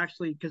me of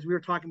actually because we were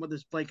talking about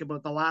this Blake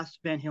about the last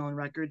Van Halen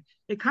record.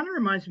 It kind of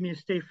reminds me of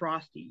Stay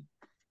Frosty.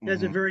 It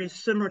has a very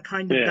similar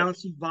kind of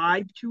bouncy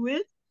vibe to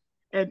it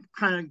and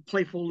kind of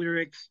playful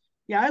lyrics.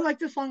 Yeah, I like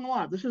this song a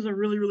lot. This is a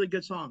really, really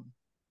good song.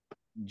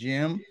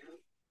 Jim?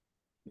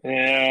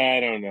 Yeah, I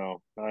don't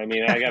know. I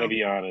mean, I got to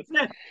be honest.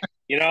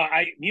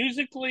 I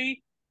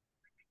musically,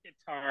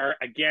 guitar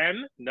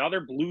again,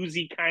 another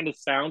bluesy kind of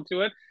sound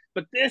to it,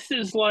 but this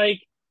is like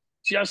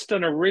just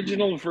an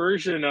original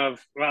version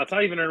of. Well, it's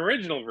not even an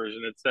original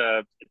version. It's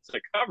a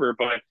cover,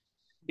 but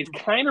it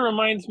kind of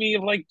reminds me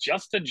of like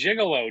Just a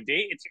Gigolo.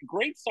 Dave, it's a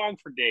great song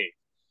for Dave.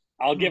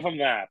 I'll give him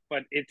that,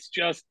 but it's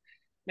just,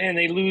 man,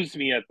 they lose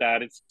me at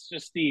that. It's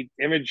just the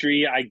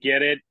imagery. I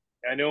get it.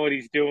 I know what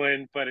he's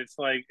doing, but it's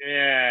like,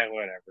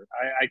 whatever.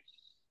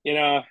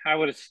 I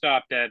would have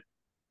stopped at.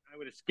 I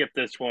would have skipped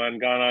this one,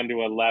 gone on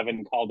to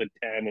 11, called it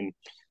 10, and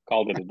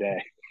called it a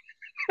day.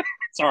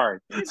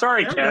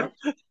 Sorry, Ken.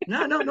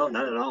 No, not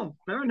at all.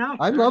 Fair enough.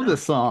 I love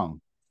this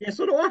song. Yeah,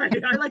 so do I.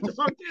 I like the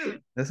song too.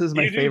 This is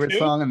my favorite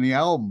song on the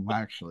album,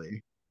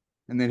 actually.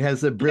 And it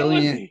has a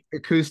brilliant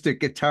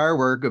acoustic guitar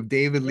work of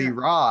David Lee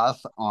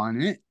Roth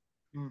on it,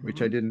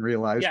 which I didn't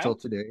realize till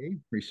today,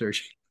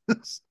 researching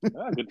this.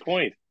 Good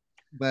point.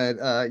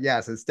 But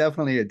yes, it's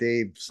definitely a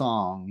Dave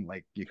song.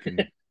 Like you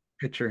can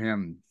picture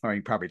him, or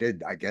he probably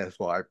did, I guess.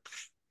 Well,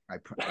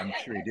 I'm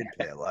sure he did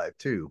play it live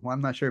too. Well,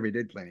 I'm not sure if he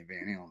did play any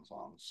Van Halen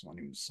songs when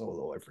he was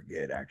solo. I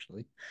forget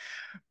actually.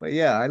 But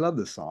yeah, I love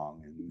the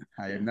song, and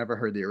I have never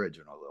heard the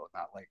original though.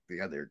 Not like the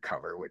other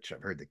cover, which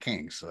I've heard the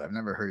Kinks. So I've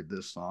never heard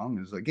this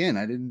song. Is again,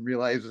 I didn't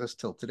realize this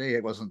till today.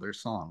 It wasn't their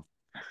song,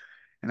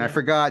 and I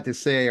forgot to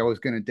say I was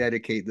going to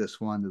dedicate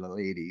this one to the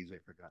ladies. I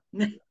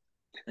forgot.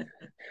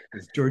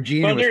 Because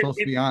Georgina was supposed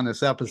to be on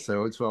this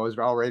episode, so I was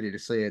all ready to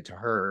say it to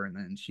her, and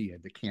then she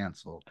had to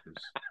cancel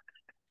because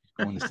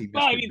she's going to see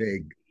Mr.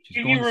 Big.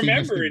 She's going to see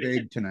Mr.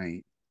 Big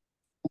tonight.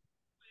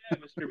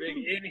 Mr. Big.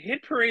 In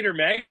Hit Parader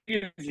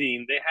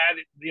magazine, they had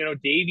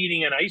Dave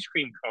eating an ice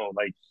cream cone,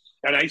 like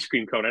an ice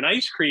cream cone, an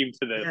ice cream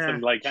to this,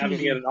 and like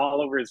having it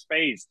all over his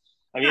face.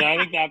 I mean, I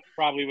think that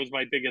probably was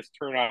my biggest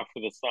turnoff for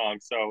the song.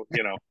 So,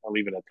 I'll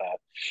leave it at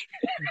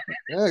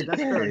that.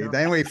 Okay,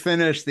 then we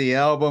finished the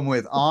album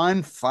with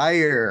On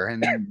Fire.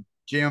 And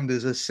Jim,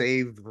 does this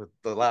save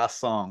the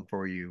last song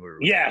for you?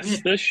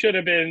 Yes, this should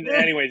have been.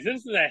 Anyways,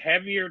 this is a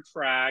heavier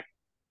track.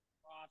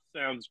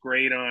 Sounds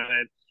great on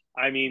it.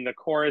 I mean, the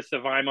chorus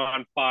of I'm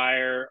on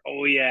fire.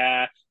 Oh,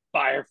 yeah.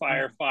 Fire,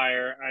 fire,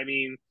 fire. I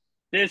mean,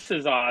 this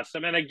is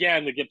awesome. And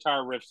again, the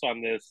guitar riffs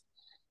on this.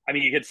 I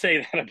mean, you could say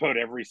that about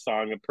every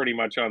song pretty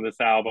much on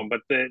this album, but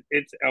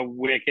it's a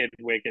wicked,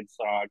 wicked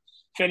song.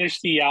 Finish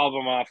the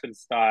album off in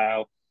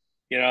style,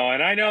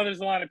 and I know there's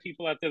a lot of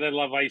people out there that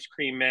love Ice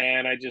Cream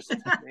Man. I just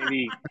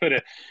maybe could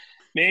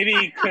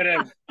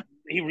have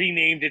he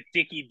renamed it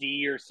Dickie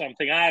D or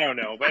something. I don't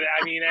know. But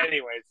I mean,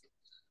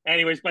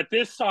 anyways, but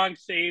this song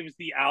saves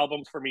the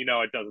album for me.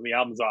 No, it doesn't. The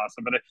album's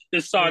awesome, but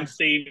this song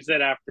saves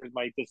it after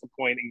my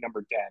disappointing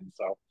number 10.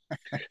 So.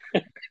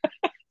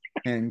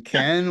 And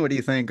Ken, what do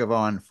you think of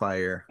On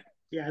Fire?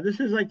 Yeah, this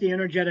is like the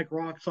energetic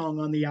rock song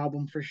on the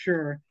album for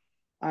sure.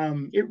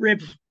 It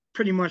rips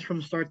pretty much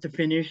from start to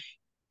finish.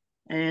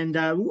 And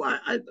the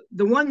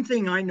one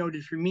thing I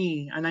noticed for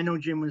me, and I know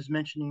Jim was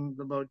mentioning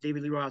about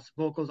David Lee Roth's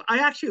vocals, I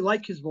actually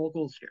like his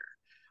vocals here.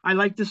 I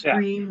like the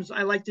screams.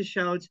 I like the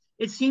shouts.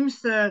 It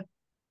seems the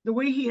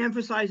way he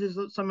emphasizes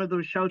some of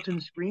those shouts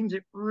and screams,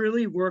 it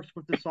really works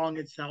with the song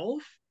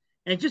itself.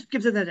 And it just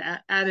gives it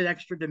that added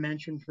extra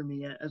dimension for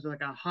me as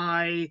like a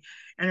high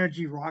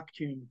energy rock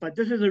tune. But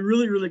this is a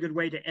really, really good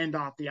way to end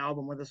off the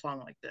album with a song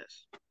like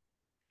this.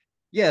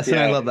 Yes, and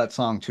I love that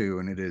song too.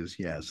 And it is,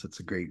 yes, it's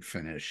a great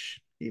finish,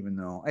 even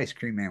though Ice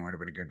Cream Man would have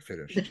been a good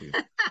finish too.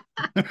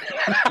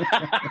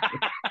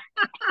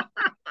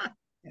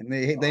 And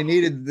they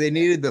needed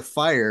the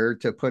fire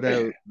to put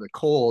out the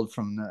cold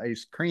from the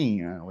ice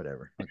cream or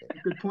whatever. Okay.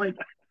 Good point.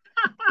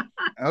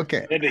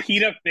 Okay. They had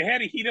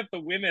to heat up the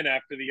women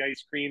after the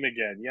ice cream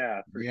again.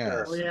 Yeah, for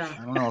sure. Oh, yeah.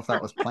 I don't know if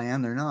that was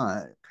planned or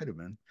not. It could have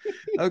been.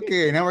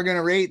 Okay, now we're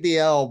gonna rate the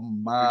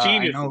album.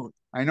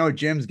 I know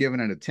Jim's giving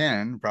it a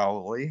 10,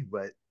 probably,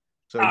 but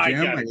so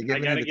Jim, are you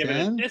giving it a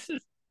 10? This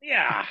is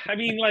I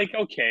mean, like,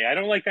 okay, I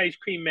don't like Ice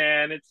Cream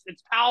Man.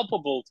 It's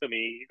palpable to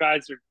me. You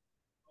guys are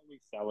always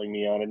selling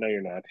me on it. No,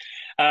 you're not.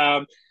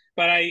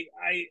 But I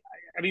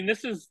mean,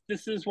 this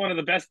is one of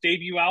the best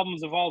debut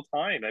albums of all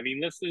time. I mean,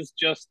 this is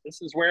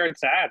where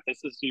it's at. This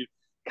is, you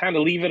kind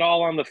of leave it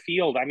all on the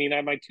field. I mean,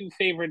 my two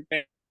favorite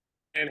Van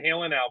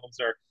Halen albums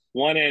are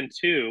 1 and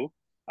 2.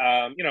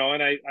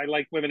 And I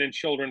like Women and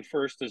Children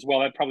first as well.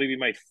 That'd probably be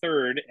my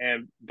third.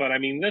 But I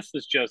mean, this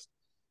is just,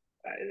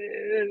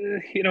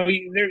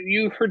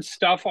 you heard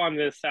stuff on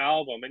this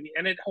album,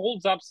 and it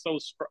holds up so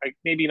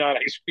maybe not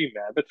Ice Cream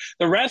Man, but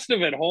the rest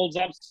of it holds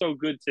up so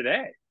good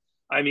today.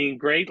 I mean,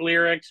 great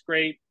lyrics,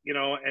 great,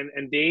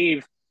 and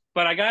Dave.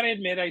 But I gotta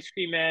admit, Ice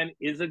Cream Man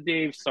is a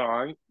Dave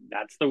song.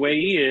 That's the way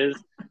he is.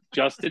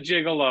 Just a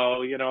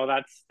gigolo,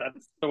 that's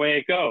the way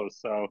it goes.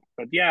 So,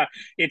 but yeah,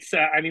 it's.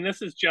 I mean,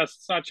 this is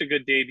just such a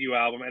good debut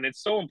album, and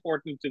it's so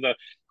important to the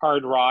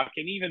hard rock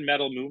and even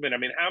metal movement. I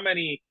mean, how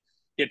many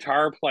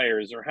guitar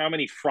players or how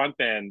many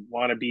frontmen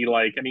want to be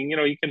like? I mean,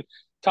 you can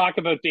talk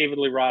about David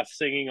Lee Roth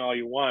singing all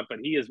you want, but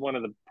he is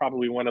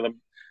probably one of the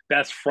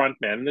best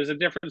frontmen. And there's a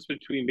difference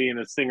between being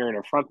a singer and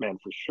a frontman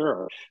for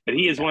sure. But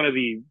he is one of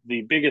the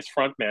biggest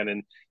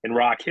frontmen in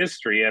rock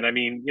history. And I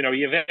mean,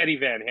 you have Eddie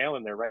Van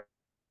Halen there, right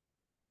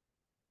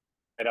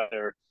up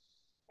there.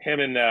 Him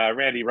and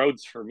Randy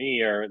Rhoads for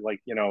me are like,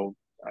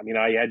 I mean,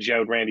 I edge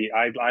out Randy.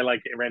 I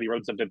like Randy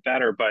Rhoads a bit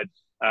better, but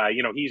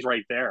he's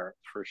right there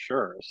for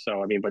sure.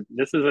 So I mean, but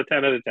this is a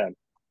 10 out of 10.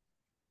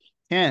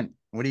 10.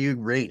 What are you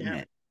rating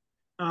it?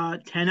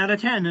 10 out of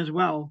 10 as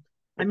well.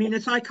 I mean,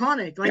 it's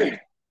iconic. Like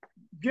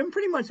Jim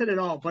pretty much said it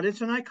all, but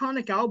it's an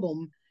iconic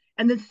album,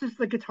 and it's just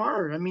the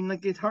guitar. I mean, the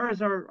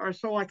guitars are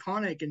so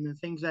iconic, and the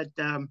things that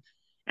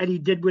Eddie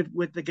did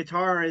with the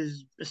guitar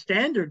is a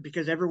standard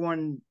because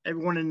everyone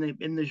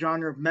in the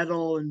genre of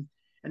metal and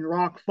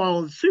rock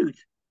followed suit.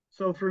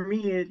 So for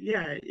me,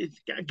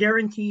 it's a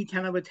guaranteed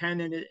 10 out of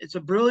 10, and it's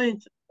a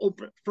brilliant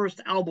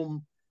first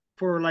album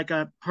for like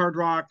a hard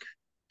rock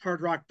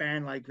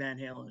band like Van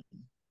Halen.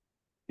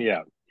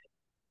 Yeah.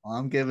 Well,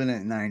 I'm giving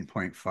it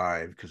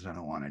 9.5 because I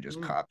don't want to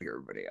just copy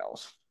everybody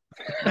else.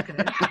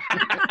 Okay.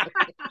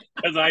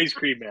 As Ice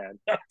Cream Man.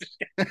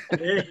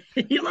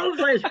 He loves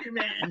Ice Cream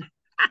Man.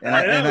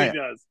 And he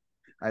does.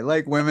 I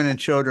like Women and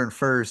Children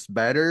first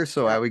better,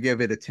 so I would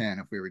give it a 10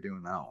 if we were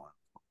doing that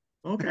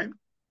one. Okay.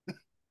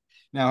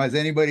 Now, has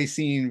anybody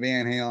seen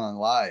Van Halen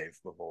live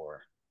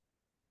before?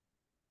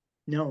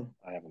 No,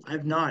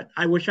 I've not.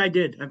 I wish I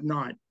did. I've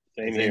not.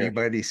 Has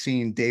anybody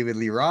seen David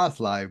Lee Roth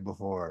live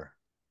before?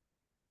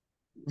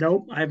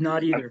 Nope, I have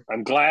not either.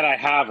 I'm glad I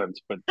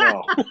haven't, but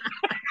no.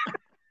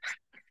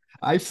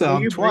 I saw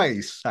him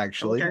twice,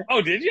 actually. Okay.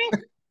 Oh, did you?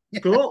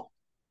 Cool.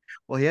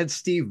 Well, he had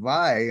Steve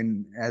Vai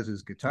as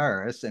his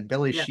guitarist and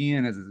Billy Yeah.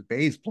 Sheehan as his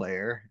bass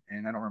player,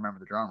 and I don't remember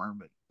the drummer,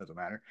 but doesn't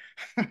matter.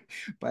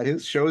 But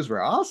his shows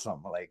were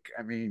awesome. Like,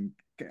 I know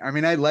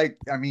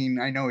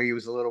he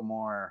was a little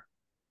more,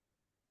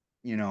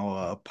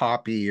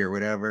 poppy or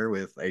whatever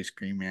with Ice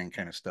Cream Man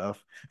kind of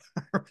stuff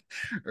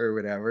or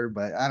whatever.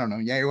 But I don't know.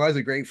 Yeah, he was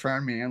a great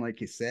front man,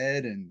 like you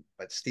said,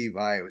 but Steve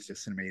Vai was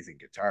just an amazing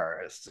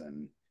guitarist.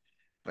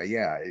 But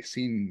yeah, I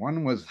seen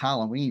one was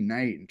Halloween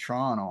night in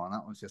Toronto, and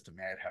that was just a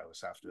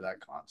madhouse after that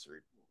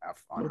concert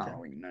on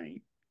Halloween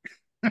night.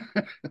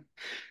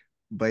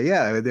 But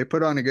yeah, they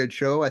put on a good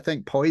show. I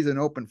think Poison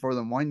opened for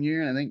them one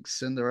year, and I think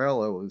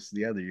Cinderella was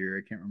the other year.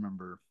 I can't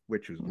remember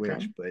which was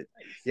which, but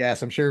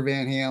yes, I'm sure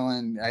Van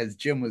Halen, as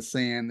Jim was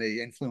saying,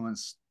 they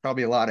influenced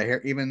probably a lot of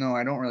hair, even though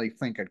I don't really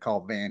think I'd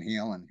call Van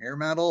Halen hair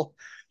metal,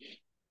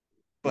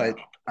 but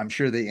I'm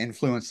sure they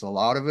influenced a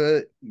lot of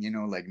it.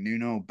 Like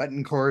Nuno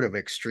Bettencourt of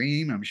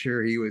Extreme. I'm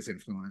sure he was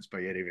influenced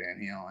by Eddie Van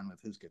Halen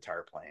with his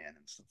guitar playing and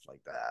stuff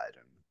like that.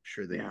 And I'm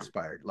sure they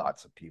inspired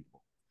lots of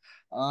people.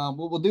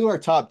 We'll do our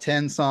top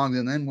 10 songs,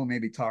 and then we'll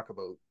maybe talk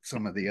about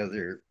some of the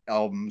other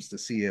albums to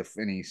see if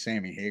any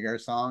Sammy Hagar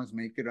songs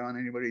make it on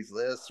anybody's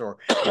list, or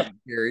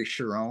Gary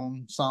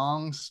Sharon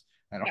songs.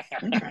 I don't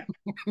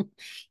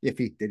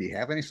did he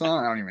have any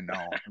song? I don't even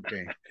know.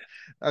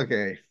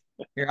 Okay.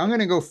 Here, I'm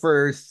gonna go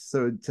first.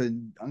 I'm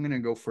gonna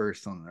go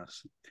first on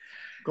this.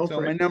 So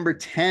my number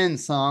 10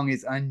 song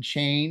is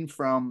Unchained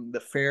from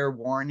the Fair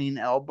Warning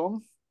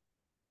album,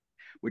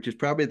 which is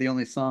probably the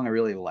only song I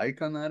really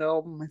like on that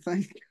album, I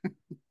think.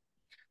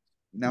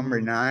 Number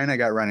 9, I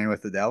got Running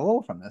with the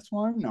Devil from this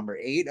one. Number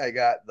 8, I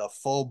got The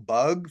Full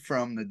Bug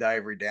from the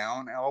Diver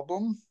Down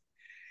album.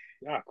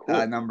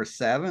 Cool. Number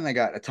 7, I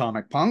got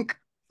Atomic Punk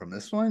from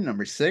this one.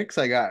 Number 6,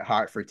 I got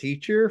Hot for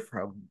Teacher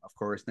from, of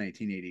course,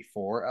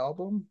 1984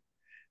 album.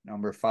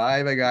 Number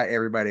 5, I got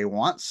Everybody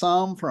Wants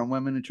Some from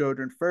Women and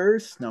Children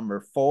First.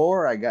 Number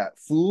 4, I got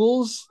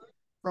Fools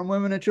from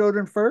Women and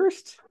Children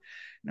First.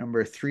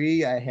 Number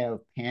 3, I have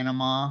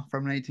Panama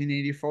from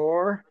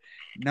 1984.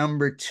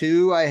 Number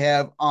 2, I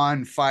have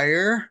On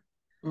Fire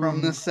from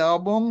this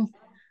album.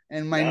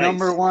 And my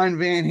number 1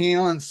 Van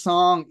Halen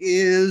song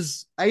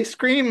is Ice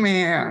Cream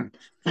Man.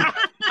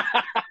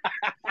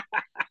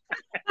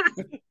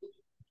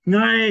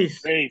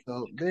 Nice. Great.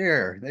 So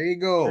there you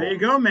go. There you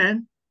go,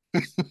 man.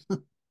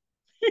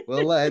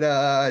 We'll let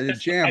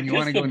Jim, you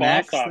want to go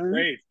next?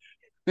 Great.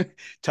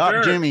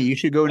 Top Jimmy, you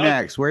should go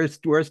next. Where's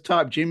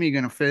Top Jimmy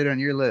going to fit on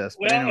your list?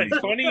 Well, it's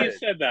funny you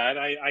said that.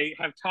 I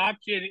have Top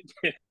Jimmy.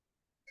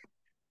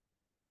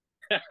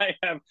 I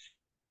have.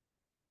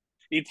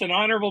 It's an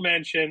honorable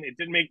mention. It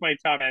didn't make my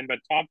top 10, but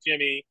Top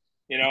Jimmy,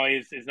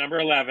 is number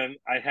 11.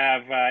 I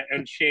have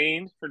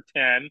Unchained for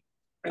 10.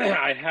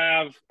 I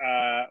have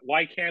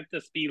Why Can't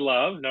This Be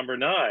Love, number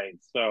 9.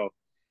 So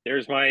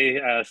there's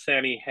my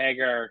Sammy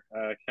Hagar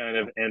kind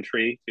of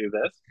entry to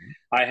this.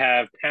 I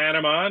have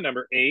Panama,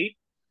 number 8.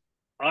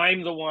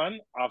 I'm the One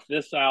off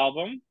this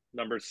album,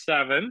 number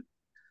 7.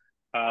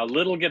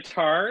 Little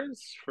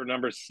Guitars for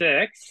number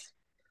 6.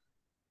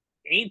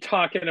 Ain't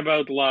Talking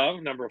About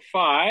Love, number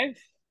 5.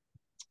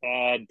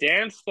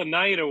 Dance the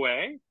Night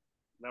Away,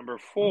 number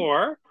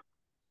 4.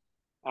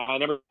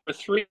 Number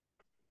 3,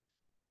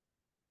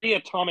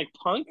 Atomic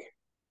Punk.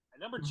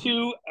 Number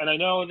 2, and I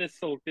know this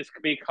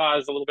could be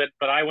caused a little bit,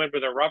 but I went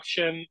with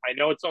Eruption. I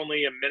know it's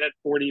only a minute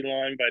 40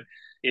 long, but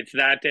it's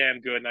that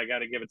damn good, and I got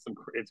to give it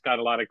it's got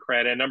a lot of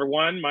credit. And number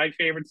 1, my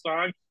favorite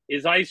song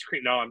is Ice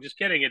Cream. No, I'm just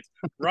kidding. It's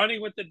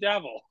Running with the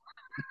Devil.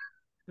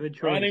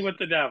 Running with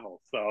the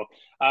Devil. So,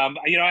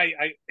 but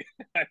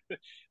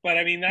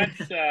I mean, that's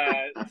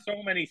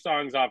so many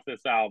songs off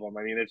this album.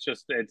 I mean, this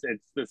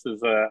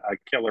is a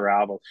killer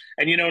album.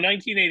 And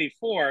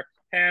 1984,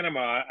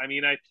 Panama. I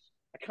mean, I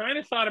kind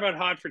of thought about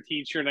Hot for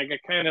Teacher, and I got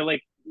kind of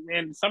like,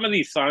 man, some of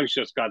these songs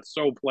just got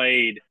so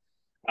played.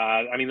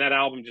 I mean, that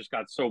album just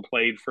got so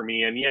played for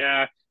me. And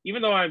yeah,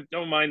 even though I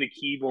don't mind the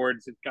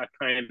keyboards, it got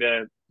kind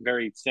of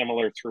very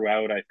similar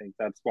throughout. I think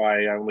that's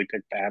why I only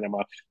picked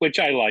Panama, which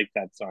I like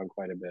that song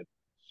quite a bit.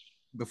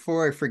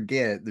 Before I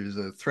forget, there's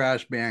a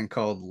thrash band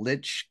called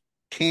Lich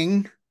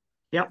King.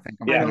 Yep. I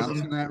think I'm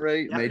pronouncing that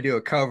right. Yep. They do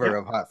a cover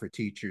of Hot for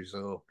Teacher.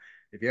 So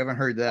if you haven't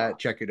heard that,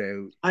 check it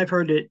out. I've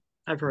heard it.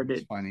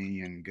 It's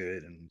funny and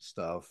good and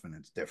stuff, and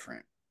it's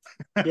different.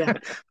 Yeah.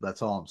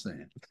 That's all I'm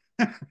saying.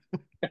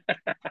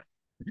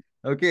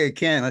 Okay,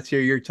 Ken, let's hear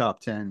your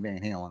top 10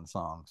 Van Halen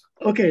songs.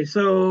 Okay,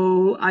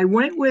 so I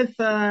went with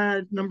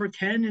number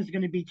 10 is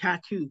going to be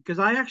Tattoo, because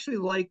I actually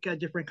like A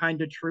Different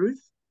Kind of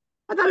Truth.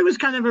 I thought it was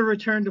kind of a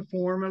return to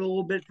form a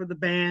little bit for the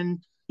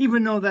band,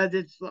 even though that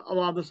a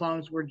lot of the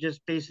songs were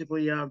just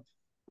basically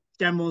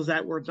demos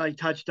that were like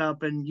touched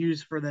up and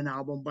used for an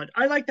album. But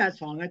I like that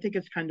song. I think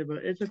it's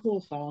it's a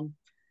cool song.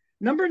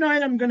 Number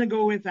 9, I'm going to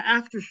go with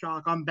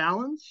Aftershock on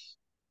Balance.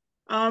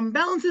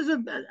 Balance is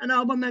an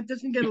album that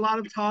doesn't get a lot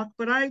of talk,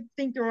 but I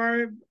think there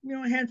are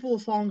a handful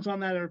of songs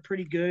on that are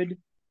pretty good.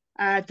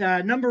 At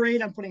number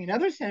 8, I'm putting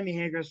another Sammy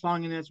Hagar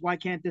song in this, Why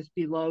Can't This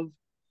Be Love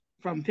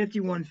from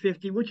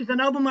 5150, which is an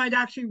album I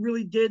actually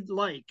really did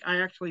like.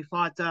 I actually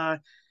thought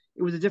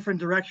it was a different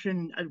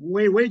direction, a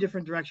way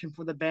different direction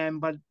for the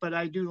band, but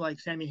I do like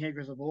Sammy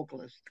Hagar as a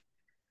vocalist.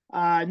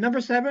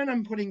 Number 7,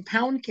 I'm putting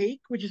Pound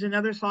Cake, which is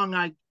another song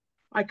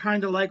I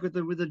kind of like with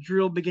the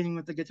drill beginning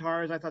with the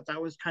guitars. I thought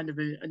that was kind of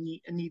a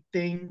neat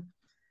thing.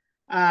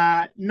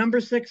 Number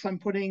 6, I'm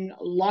putting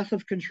Loss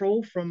of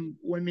Control from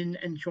Women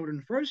and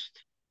Children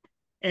First.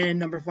 And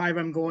number 5,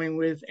 I'm going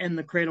with And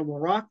the Cradle Will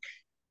Rock.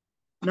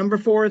 Number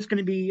 4 is going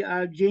to be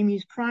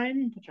Jamie's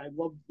Crying, which I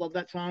love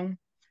that song.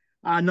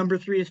 Number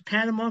 3 is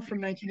Panama from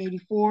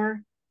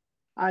 1984.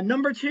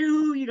 Number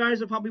 2, you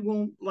guys probably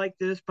won't like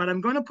this, but I'm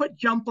going to put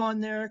Jump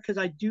on there because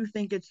I do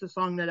think it's the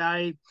song that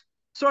I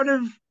sort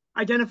of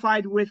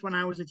identified with when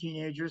I was a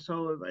teenager,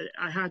 so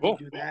I had to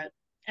do that.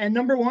 And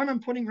number 1, I'm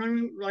putting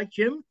Running Like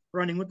Jim,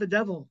 Running with the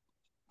Devil.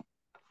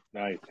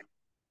 Nice.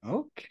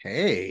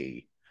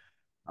 Okay.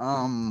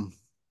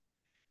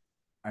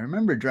 I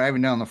remember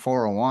driving down the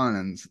 401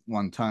 and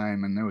one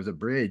time, and there was a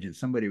bridge, and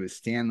somebody was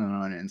standing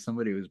on it, and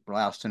somebody was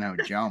blasting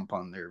out "Jump"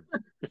 on their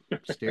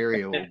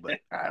stereo. But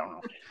I don't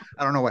know.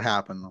 I don't know what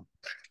happened though.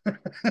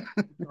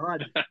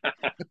 God.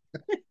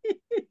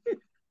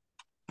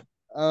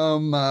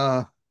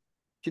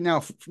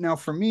 Now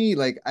for me,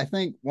 like I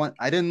think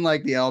I didn't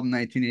like the album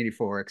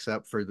 1984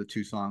 except for the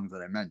 2 songs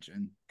that I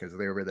mentioned because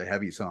they were the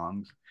heavy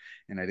songs,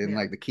 and I didn't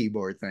like the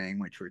keyboard thing,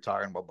 which we were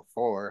talking about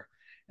before.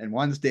 And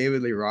one's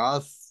David Lee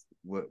Roth,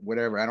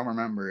 whatever. I don't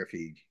remember if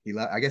he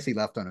left. I guess he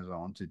left on his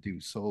own to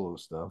do solo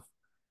stuff.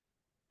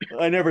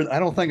 I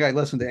don't think I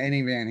listened to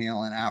any Van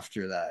Halen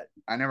after that.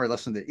 I never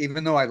listened to,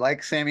 even though I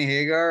like Sammy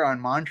Hagar on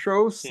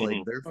Montrose,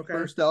 like their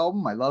first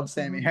album. I love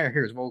Sammy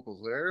Hagar's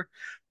vocals there,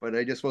 but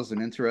I just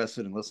wasn't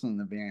interested in listening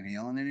to Van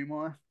Halen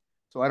anymore.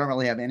 So I don't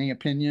really have any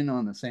opinion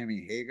on the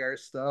Sammy Hagar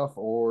stuff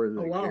or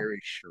the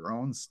Gary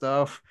Cherone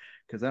stuff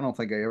because I don't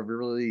think I ever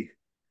really.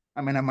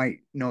 I mean, I might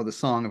know the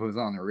song if it was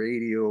on the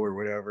radio or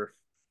whatever,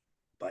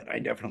 but I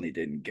definitely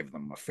didn't give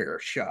them a fair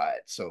shot.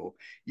 So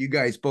you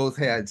guys both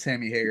had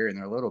Sammy Hagar in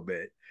there a little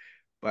bit.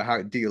 But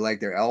how do you like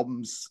their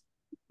albums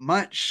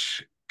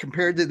much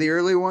compared to the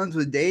early ones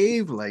with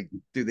Dave? Like,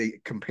 do they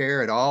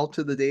compare at all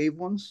to the Dave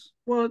ones?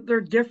 Well,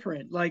 they're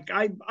different. Like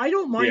I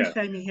don't mind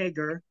Sammy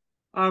Hagar.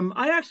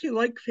 I actually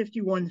like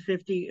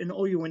 5150 and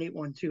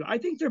OU1812. I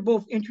think they're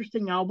both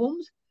interesting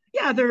albums.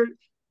 Yeah, they're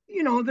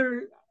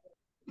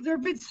they're a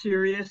bit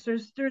serious.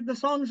 The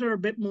songs are a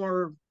bit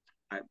more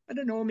I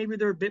don't know, maybe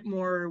they're a bit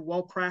more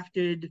well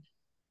crafted.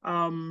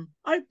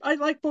 I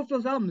like both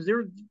those albums.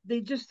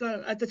 They just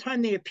at the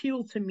time they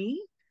appeal to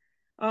me.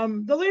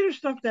 The later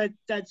stuff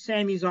that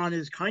Sammy's on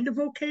is kind of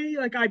okay.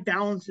 Like I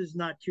Balance is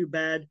not too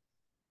bad.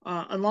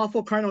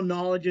 Unlawful Carnal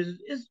Knowledge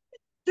is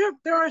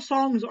there are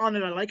songs on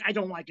it I like. I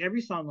don't like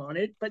every song on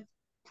it, but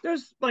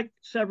there's like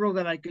several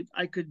that I could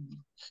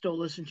still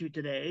listen to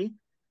today.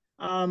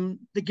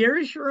 The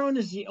Gary Cherone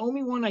is the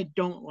only one I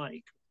don't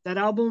like. That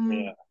album,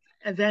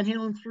 Van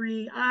Halen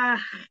 3,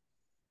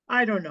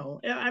 I don't know.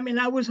 I mean,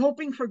 I was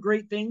hoping for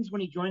great things when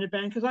he joined the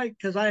band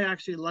because I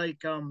actually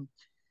like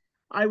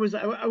I was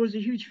a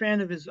huge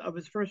fan of his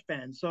first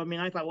band. So I mean,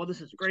 I thought, well,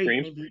 this is great.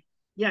 Extreme. Maybe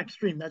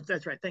Extreme.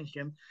 That's right. Thanks,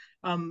 Jim.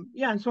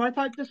 And so I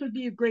thought this would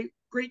be a great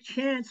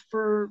chance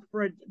for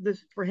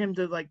him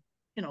to like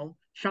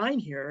shine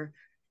here.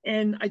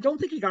 And I don't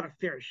think he got a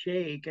fair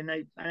shake. And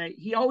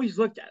he always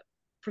looked at,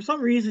 for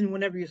some reason,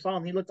 whenever you saw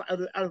him, he looked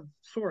out of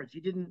sorts. He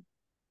didn't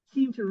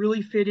seem to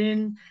really fit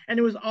in, and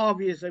it was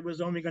obvious it was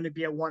only going to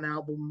be a one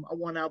album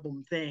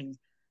thing.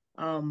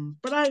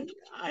 But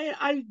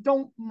I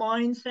don't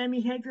mind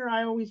Sammy Hagar.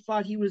 I always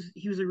thought he was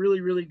a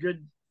really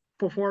good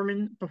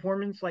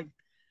performance, like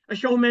a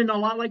showman, a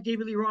lot like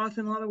David Lee Roth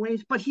in a lot of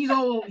ways. But he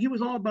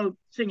was all about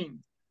singing.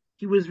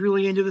 He was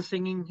really into the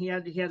singing. He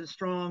had a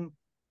strong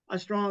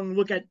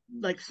look at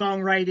like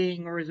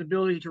songwriting, or his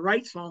ability to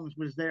write songs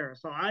was there.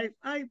 So I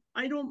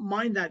don't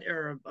mind that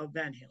era of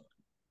Van Halen.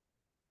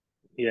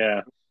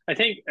 Yeah. I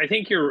think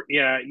you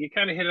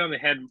kind of hit it on the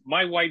head.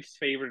 My wife's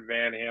favorite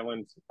Van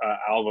Halen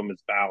album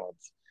is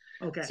Balance.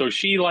 Okay. So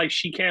she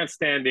can't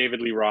stand David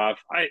Lee Roth.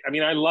 I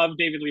mean, I love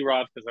David Lee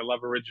Roth because I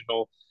love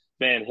original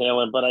Van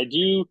Halen, but I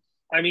grew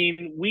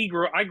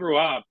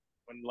up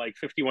when like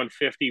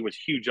 5150 was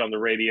huge on the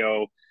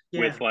radio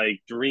with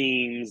like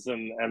Dreams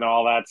and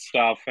all that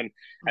stuff, and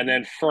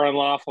then For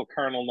Unlawful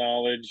Carnal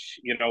Knowledge,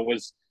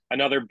 was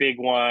another big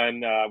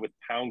one with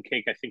Pound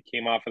Cake. I think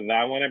came off of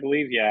that one, I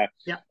believe.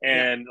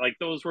 And like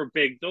those were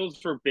big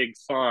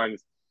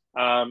songs.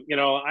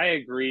 I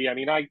agree. I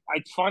mean,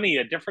 it's funny,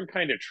 A Different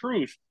Kind of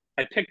Truth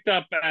I picked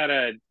up at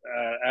a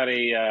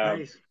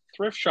nice.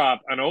 thrift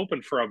shop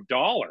unopened for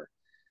 $1,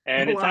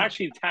 and it's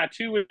actually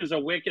Tattoo is a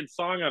wicked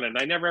song on it, and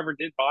I never ever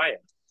did buy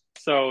it.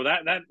 So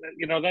that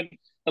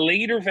the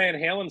later Van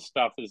Halen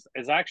stuff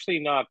is actually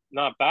not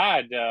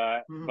bad.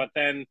 But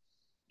then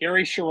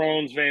Gary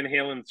Cherone's Van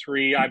Halen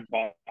 3, I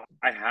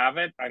have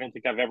it. I don't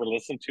think I've ever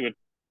listened to it,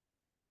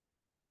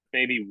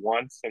 maybe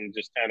once, and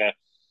just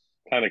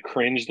kind of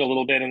cringed a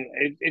little bit, and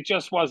it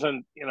just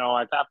wasn't,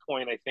 at that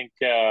point, I think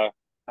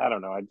I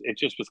don't know. It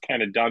just was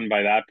kind of done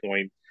by that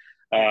point,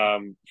 Yeah.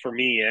 for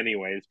me,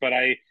 anyways. But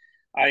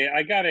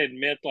I gotta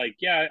admit, like,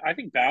 yeah, I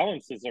think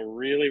Balance is a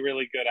really,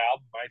 really good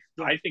album.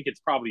 Yeah. I think it's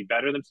probably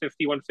better than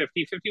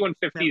 5150.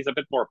 5150 Yeah. is a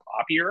bit more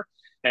poppier,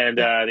 and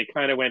Yeah. they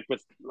kind of went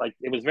with, like,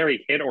 it was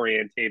very hit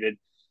orientated,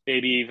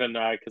 maybe even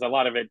because a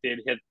lot of it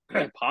did hit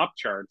pop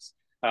charts.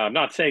 I'm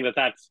not saying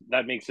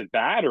that makes it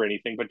bad or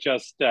anything, but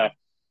just I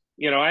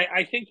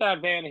think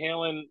that Van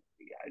Halen,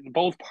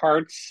 both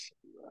parts,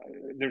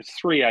 there's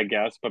three, I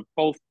guess, but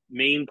both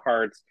main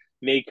parts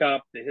make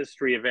up the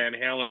history of Van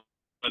Halen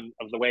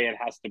of the way it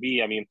has to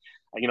be. I mean,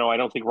 I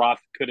don't think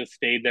Roth could have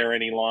stayed there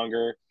any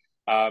longer.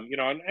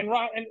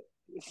 And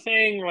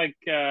saying like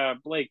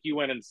Blake, you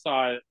went and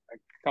saw a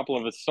couple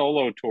of his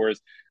solo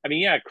tours. I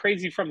mean, yeah,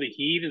 Crazy from the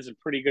Heat is a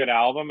pretty good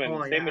album, and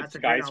Oh same yeah, with that's a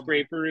great album.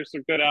 Skyscraper is a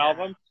good Yeah.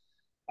 album.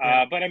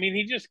 Yeah. But I mean,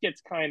 he just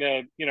gets kind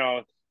of,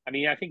 I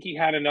mean, I think he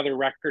had another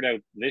record out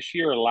this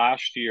year or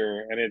last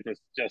year, and it was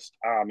just,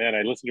 oh man,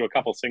 I listened to a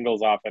couple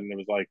singles off, and it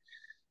was like,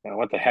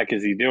 what the heck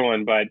is he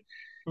doing? But it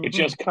Mm-hmm.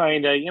 just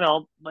kind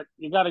of, but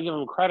you got to give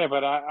him credit.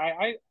 But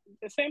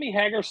the Sammy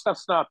Hagar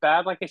stuff's not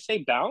bad. Like I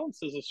say, Balance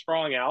is a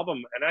strong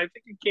album, and I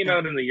think it came Yeah.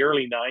 out in the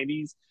early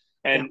 '90s,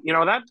 Yeah. and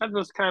that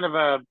was kind of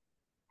a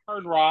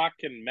hard rock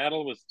and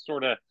metal was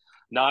sort of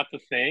not the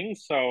thing.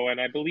 So, and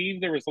I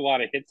believe there was a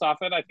lot of hits off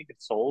it. I think it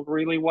sold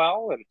really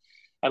well, and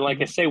like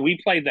I Mm-hmm. say, we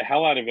played the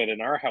hell out of it in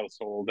our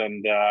household,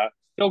 and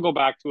still go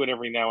back to it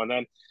every now and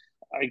then.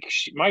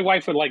 My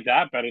wife would like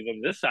that better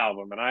than this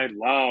album, and I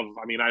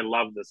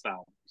love this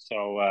album.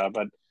 So,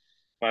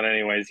 but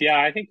anyways, yeah,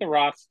 I think the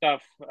Roth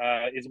stuff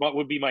is what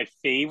would be my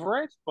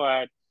favorite.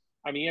 But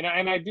I mean,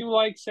 and I do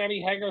like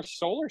Sammy Hagar's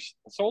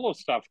solo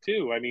stuff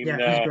too. I mean,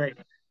 Yeah, he's great.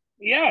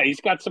 yeah, he's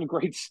got some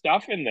great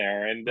stuff in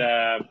there. And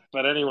Yeah.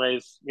 but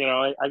anyways,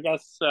 I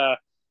guess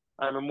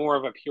I'm a more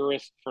of a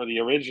purist for the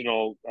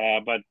original.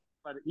 But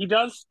he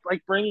does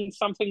like bringing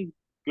something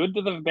good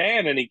to the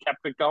band, and he kept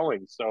it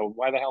going. So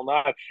why the hell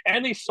not?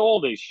 And they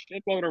sold a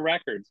shitload of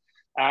records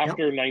Yep.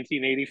 after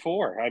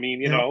 1984. I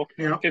mean, Yep.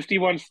 Yep.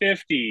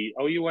 5150,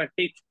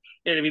 OU18.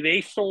 I mean,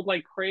 they sold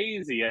like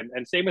crazy,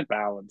 and same with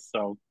Balance.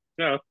 So,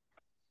 you know,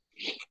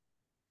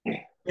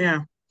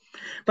 Yeah.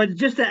 But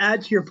just to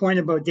add to your point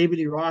about David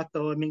Lee Roth,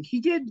 though, I mean, he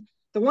did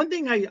the one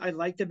thing I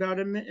liked about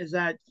him is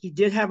that he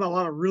did have a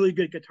lot of really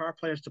good guitar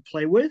players to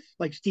play with,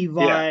 like Steve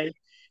yeah, Vai,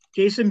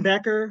 Jason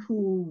Becker,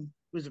 who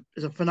is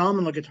a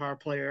phenomenal guitar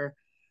player.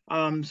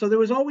 So there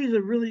was always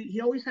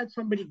he always had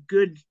somebody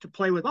good to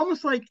play with,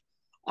 almost like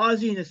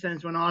Ozzy in a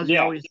sense. When Ozzy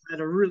yeah, always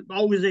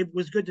had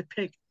was good to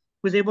pick,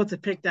 was able to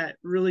pick that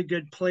really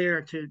good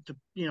player to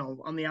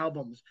on the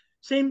albums.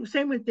 Same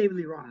with David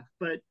Lee Roth,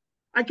 but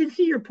I can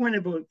see your point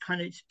about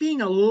kind of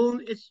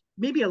it's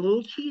maybe a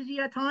little cheesy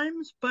at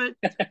times, but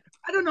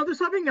I don't know. There's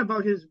something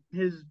about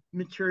his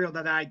material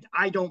that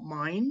I don't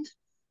mind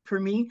for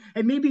me,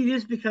 and maybe it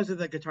is because of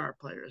the guitar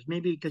players.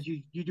 Maybe because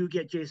you do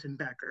get Jason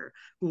Becker,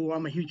 who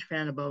I'm a huge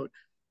fan about,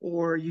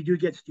 or you do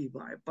get Steve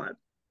Vai, but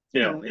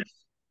yeah,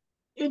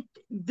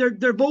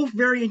 they're both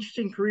very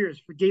interesting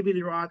careers for David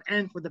Lee Roth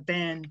and for the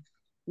band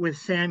with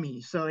Sammy.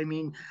 So I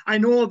mean, I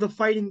know the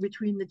fighting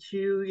between the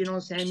two.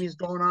 Sammy's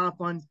going off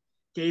on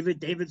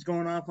David's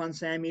going off on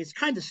Sammy. It's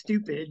kind of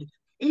stupid.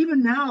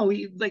 Even now,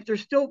 like they're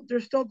still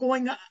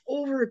going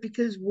over it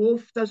because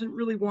Wolf doesn't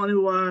really want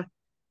to.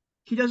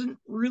 He doesn't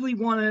really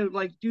want to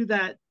like do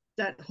that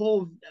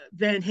whole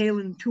Van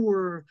Halen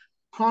tour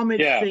homage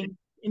yeah. thing,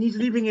 and he's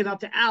leaving it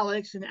up to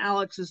Alex, and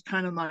Alex is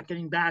kind of not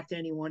getting back to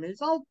anyone.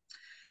 It's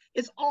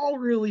all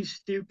really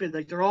stupid.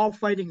 Like they're all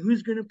fighting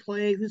who's going to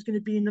play, who's going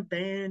to be in the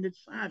band.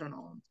 I don't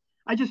know.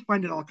 I just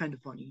find it all kind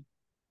of funny.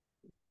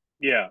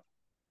 Yeah.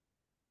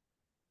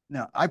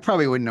 No, I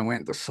probably wouldn't have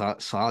went to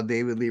saw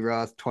David Lee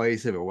Roth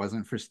twice if it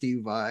wasn't for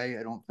Steve Vai.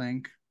 I don't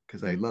think,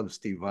 because I Mm-hmm. love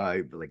Steve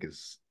Vai, but like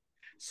his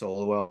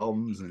solo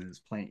albums and his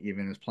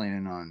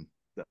playing on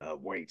the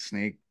White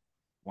Snake,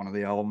 one of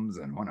the albums,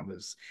 and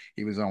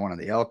he was on one of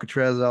the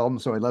Alcatraz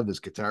albums. So I loved his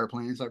guitar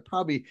playing. So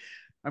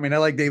I mean, I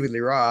like David Lee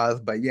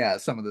Roth, but yeah,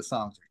 some of the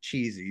songs are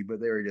cheesy,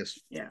 but they were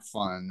just Yeah.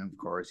 fun. Of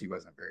course, he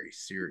wasn't a very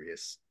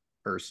serious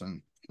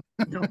person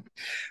No.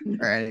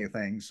 or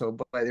anything. So,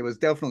 but it was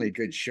definitely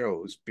good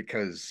shows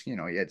because you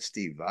had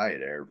Steve Vai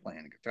there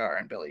playing the guitar,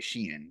 and Billy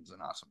Sheehan was an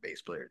awesome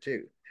bass player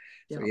too.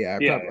 So Yeah. yeah, I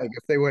Yeah, probably like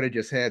if they would have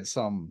just had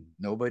some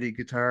nobody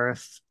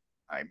guitarists,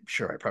 I'm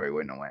sure I probably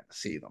wouldn't have went to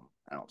see them.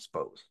 I don't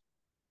suppose.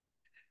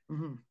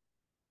 Mm-hmm.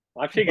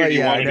 I figured But you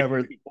yeah, I wanted to go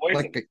never see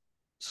Poison.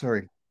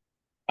 sorry.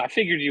 I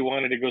figured you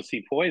wanted to go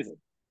see Poison.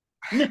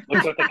 Look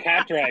what the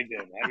cat dragged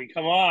did. I mean,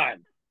 come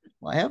on.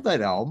 Well, I have that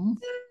album.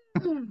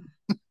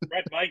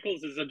 Bret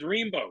Michaels is a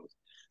dreamboat.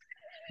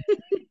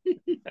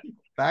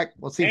 Back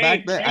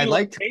then I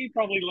liked Kay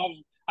probably loves.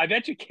 I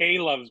bet you Kay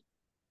loves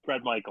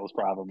Bret Michaels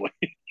probably.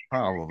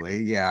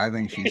 probably, yeah, I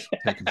think she's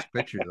taking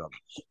pictures of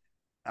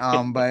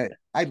it. But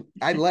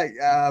I like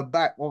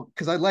back well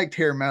because I liked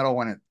hair metal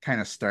when it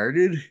kind of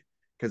started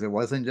because it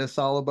wasn't just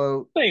all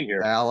about Same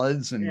here.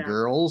 ballads and Yeah.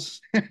 girls.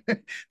 They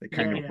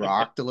kind Yeah. of Yeah.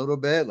 rocked a little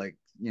bit, like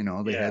they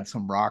Yeah. had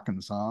some rocking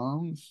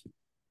songs.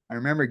 I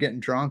remember getting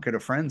drunk at a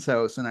friend's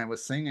house and I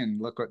was singing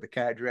 "Look What the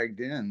Cat Dragged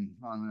In"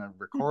 on a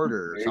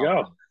recorder or There you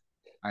something. go.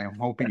 I'm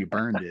hoping you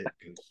burned it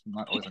because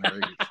I wasn't a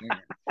very good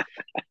singer.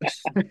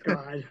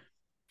 God.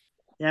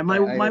 Yeah,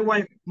 my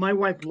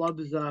wife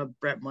loves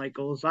Bret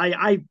Michaels.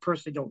 I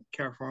personally don't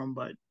care for him,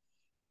 but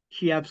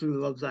she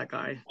absolutely loves that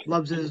guy.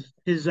 Loves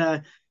his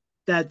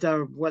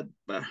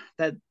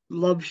that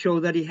love show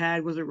that he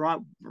had. Was it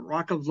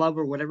Rock of Love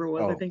or whatever it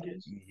was? I think it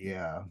is.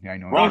 Yeah, I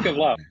know. Rock of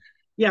Love.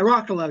 Yeah,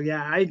 Rock of Love.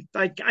 Yeah,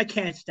 I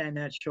can't stand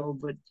that show,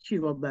 but she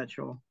loved that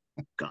show.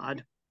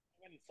 God.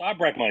 I went and saw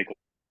Bret Michaels.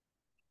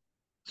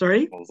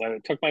 Sorry? I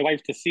took my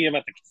wife to see him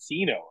at the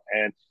casino,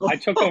 and I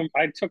took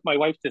my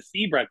wife to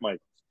see Bret Michaels,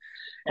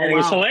 and it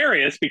was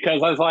hilarious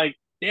because I was like,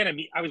 man,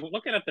 I was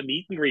looking at the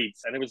meet and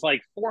greets, and it was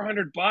like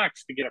 $400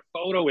 to get a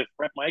photo with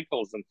Bret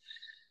Michaels, and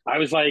I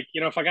was like,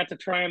 if I got to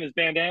try on his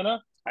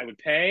bandana, I would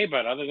pay,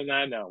 but other than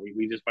that, no.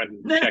 We just went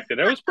and checked it.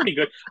 It was pretty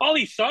good. All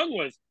he sung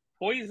was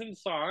Poison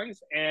songs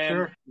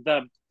and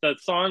the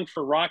song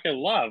for Rock of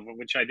Love,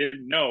 which I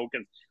didn't know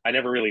because I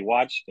never really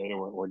watched it,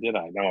 or did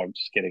I? No, I'm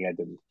just kidding. I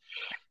didn't.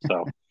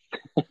 So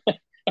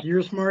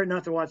you're smart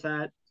not to watch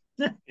that.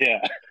 Yeah.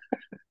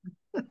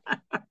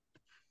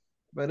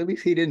 But at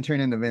least he didn't turn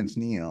into Vince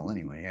Neil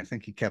anyway. I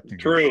think he kept him.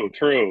 True.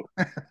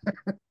 As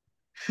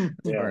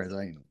far as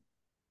I know.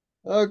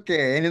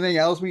 Okay. Anything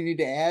else we need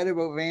to add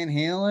about Van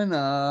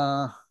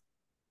Halen?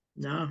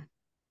 No.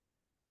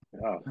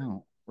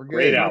 Oh, we're good.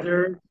 Great album.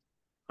 They're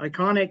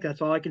iconic.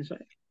 That's all I can say.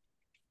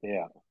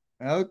 Yeah.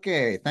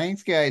 Okay.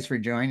 Thanks, guys, for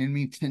joining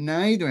me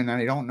tonight. And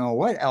I don't know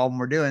what album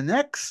we're doing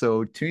next,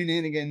 so tune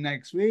in again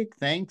next week.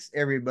 Thanks,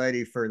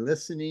 everybody, for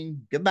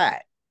listening.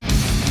 Goodbye.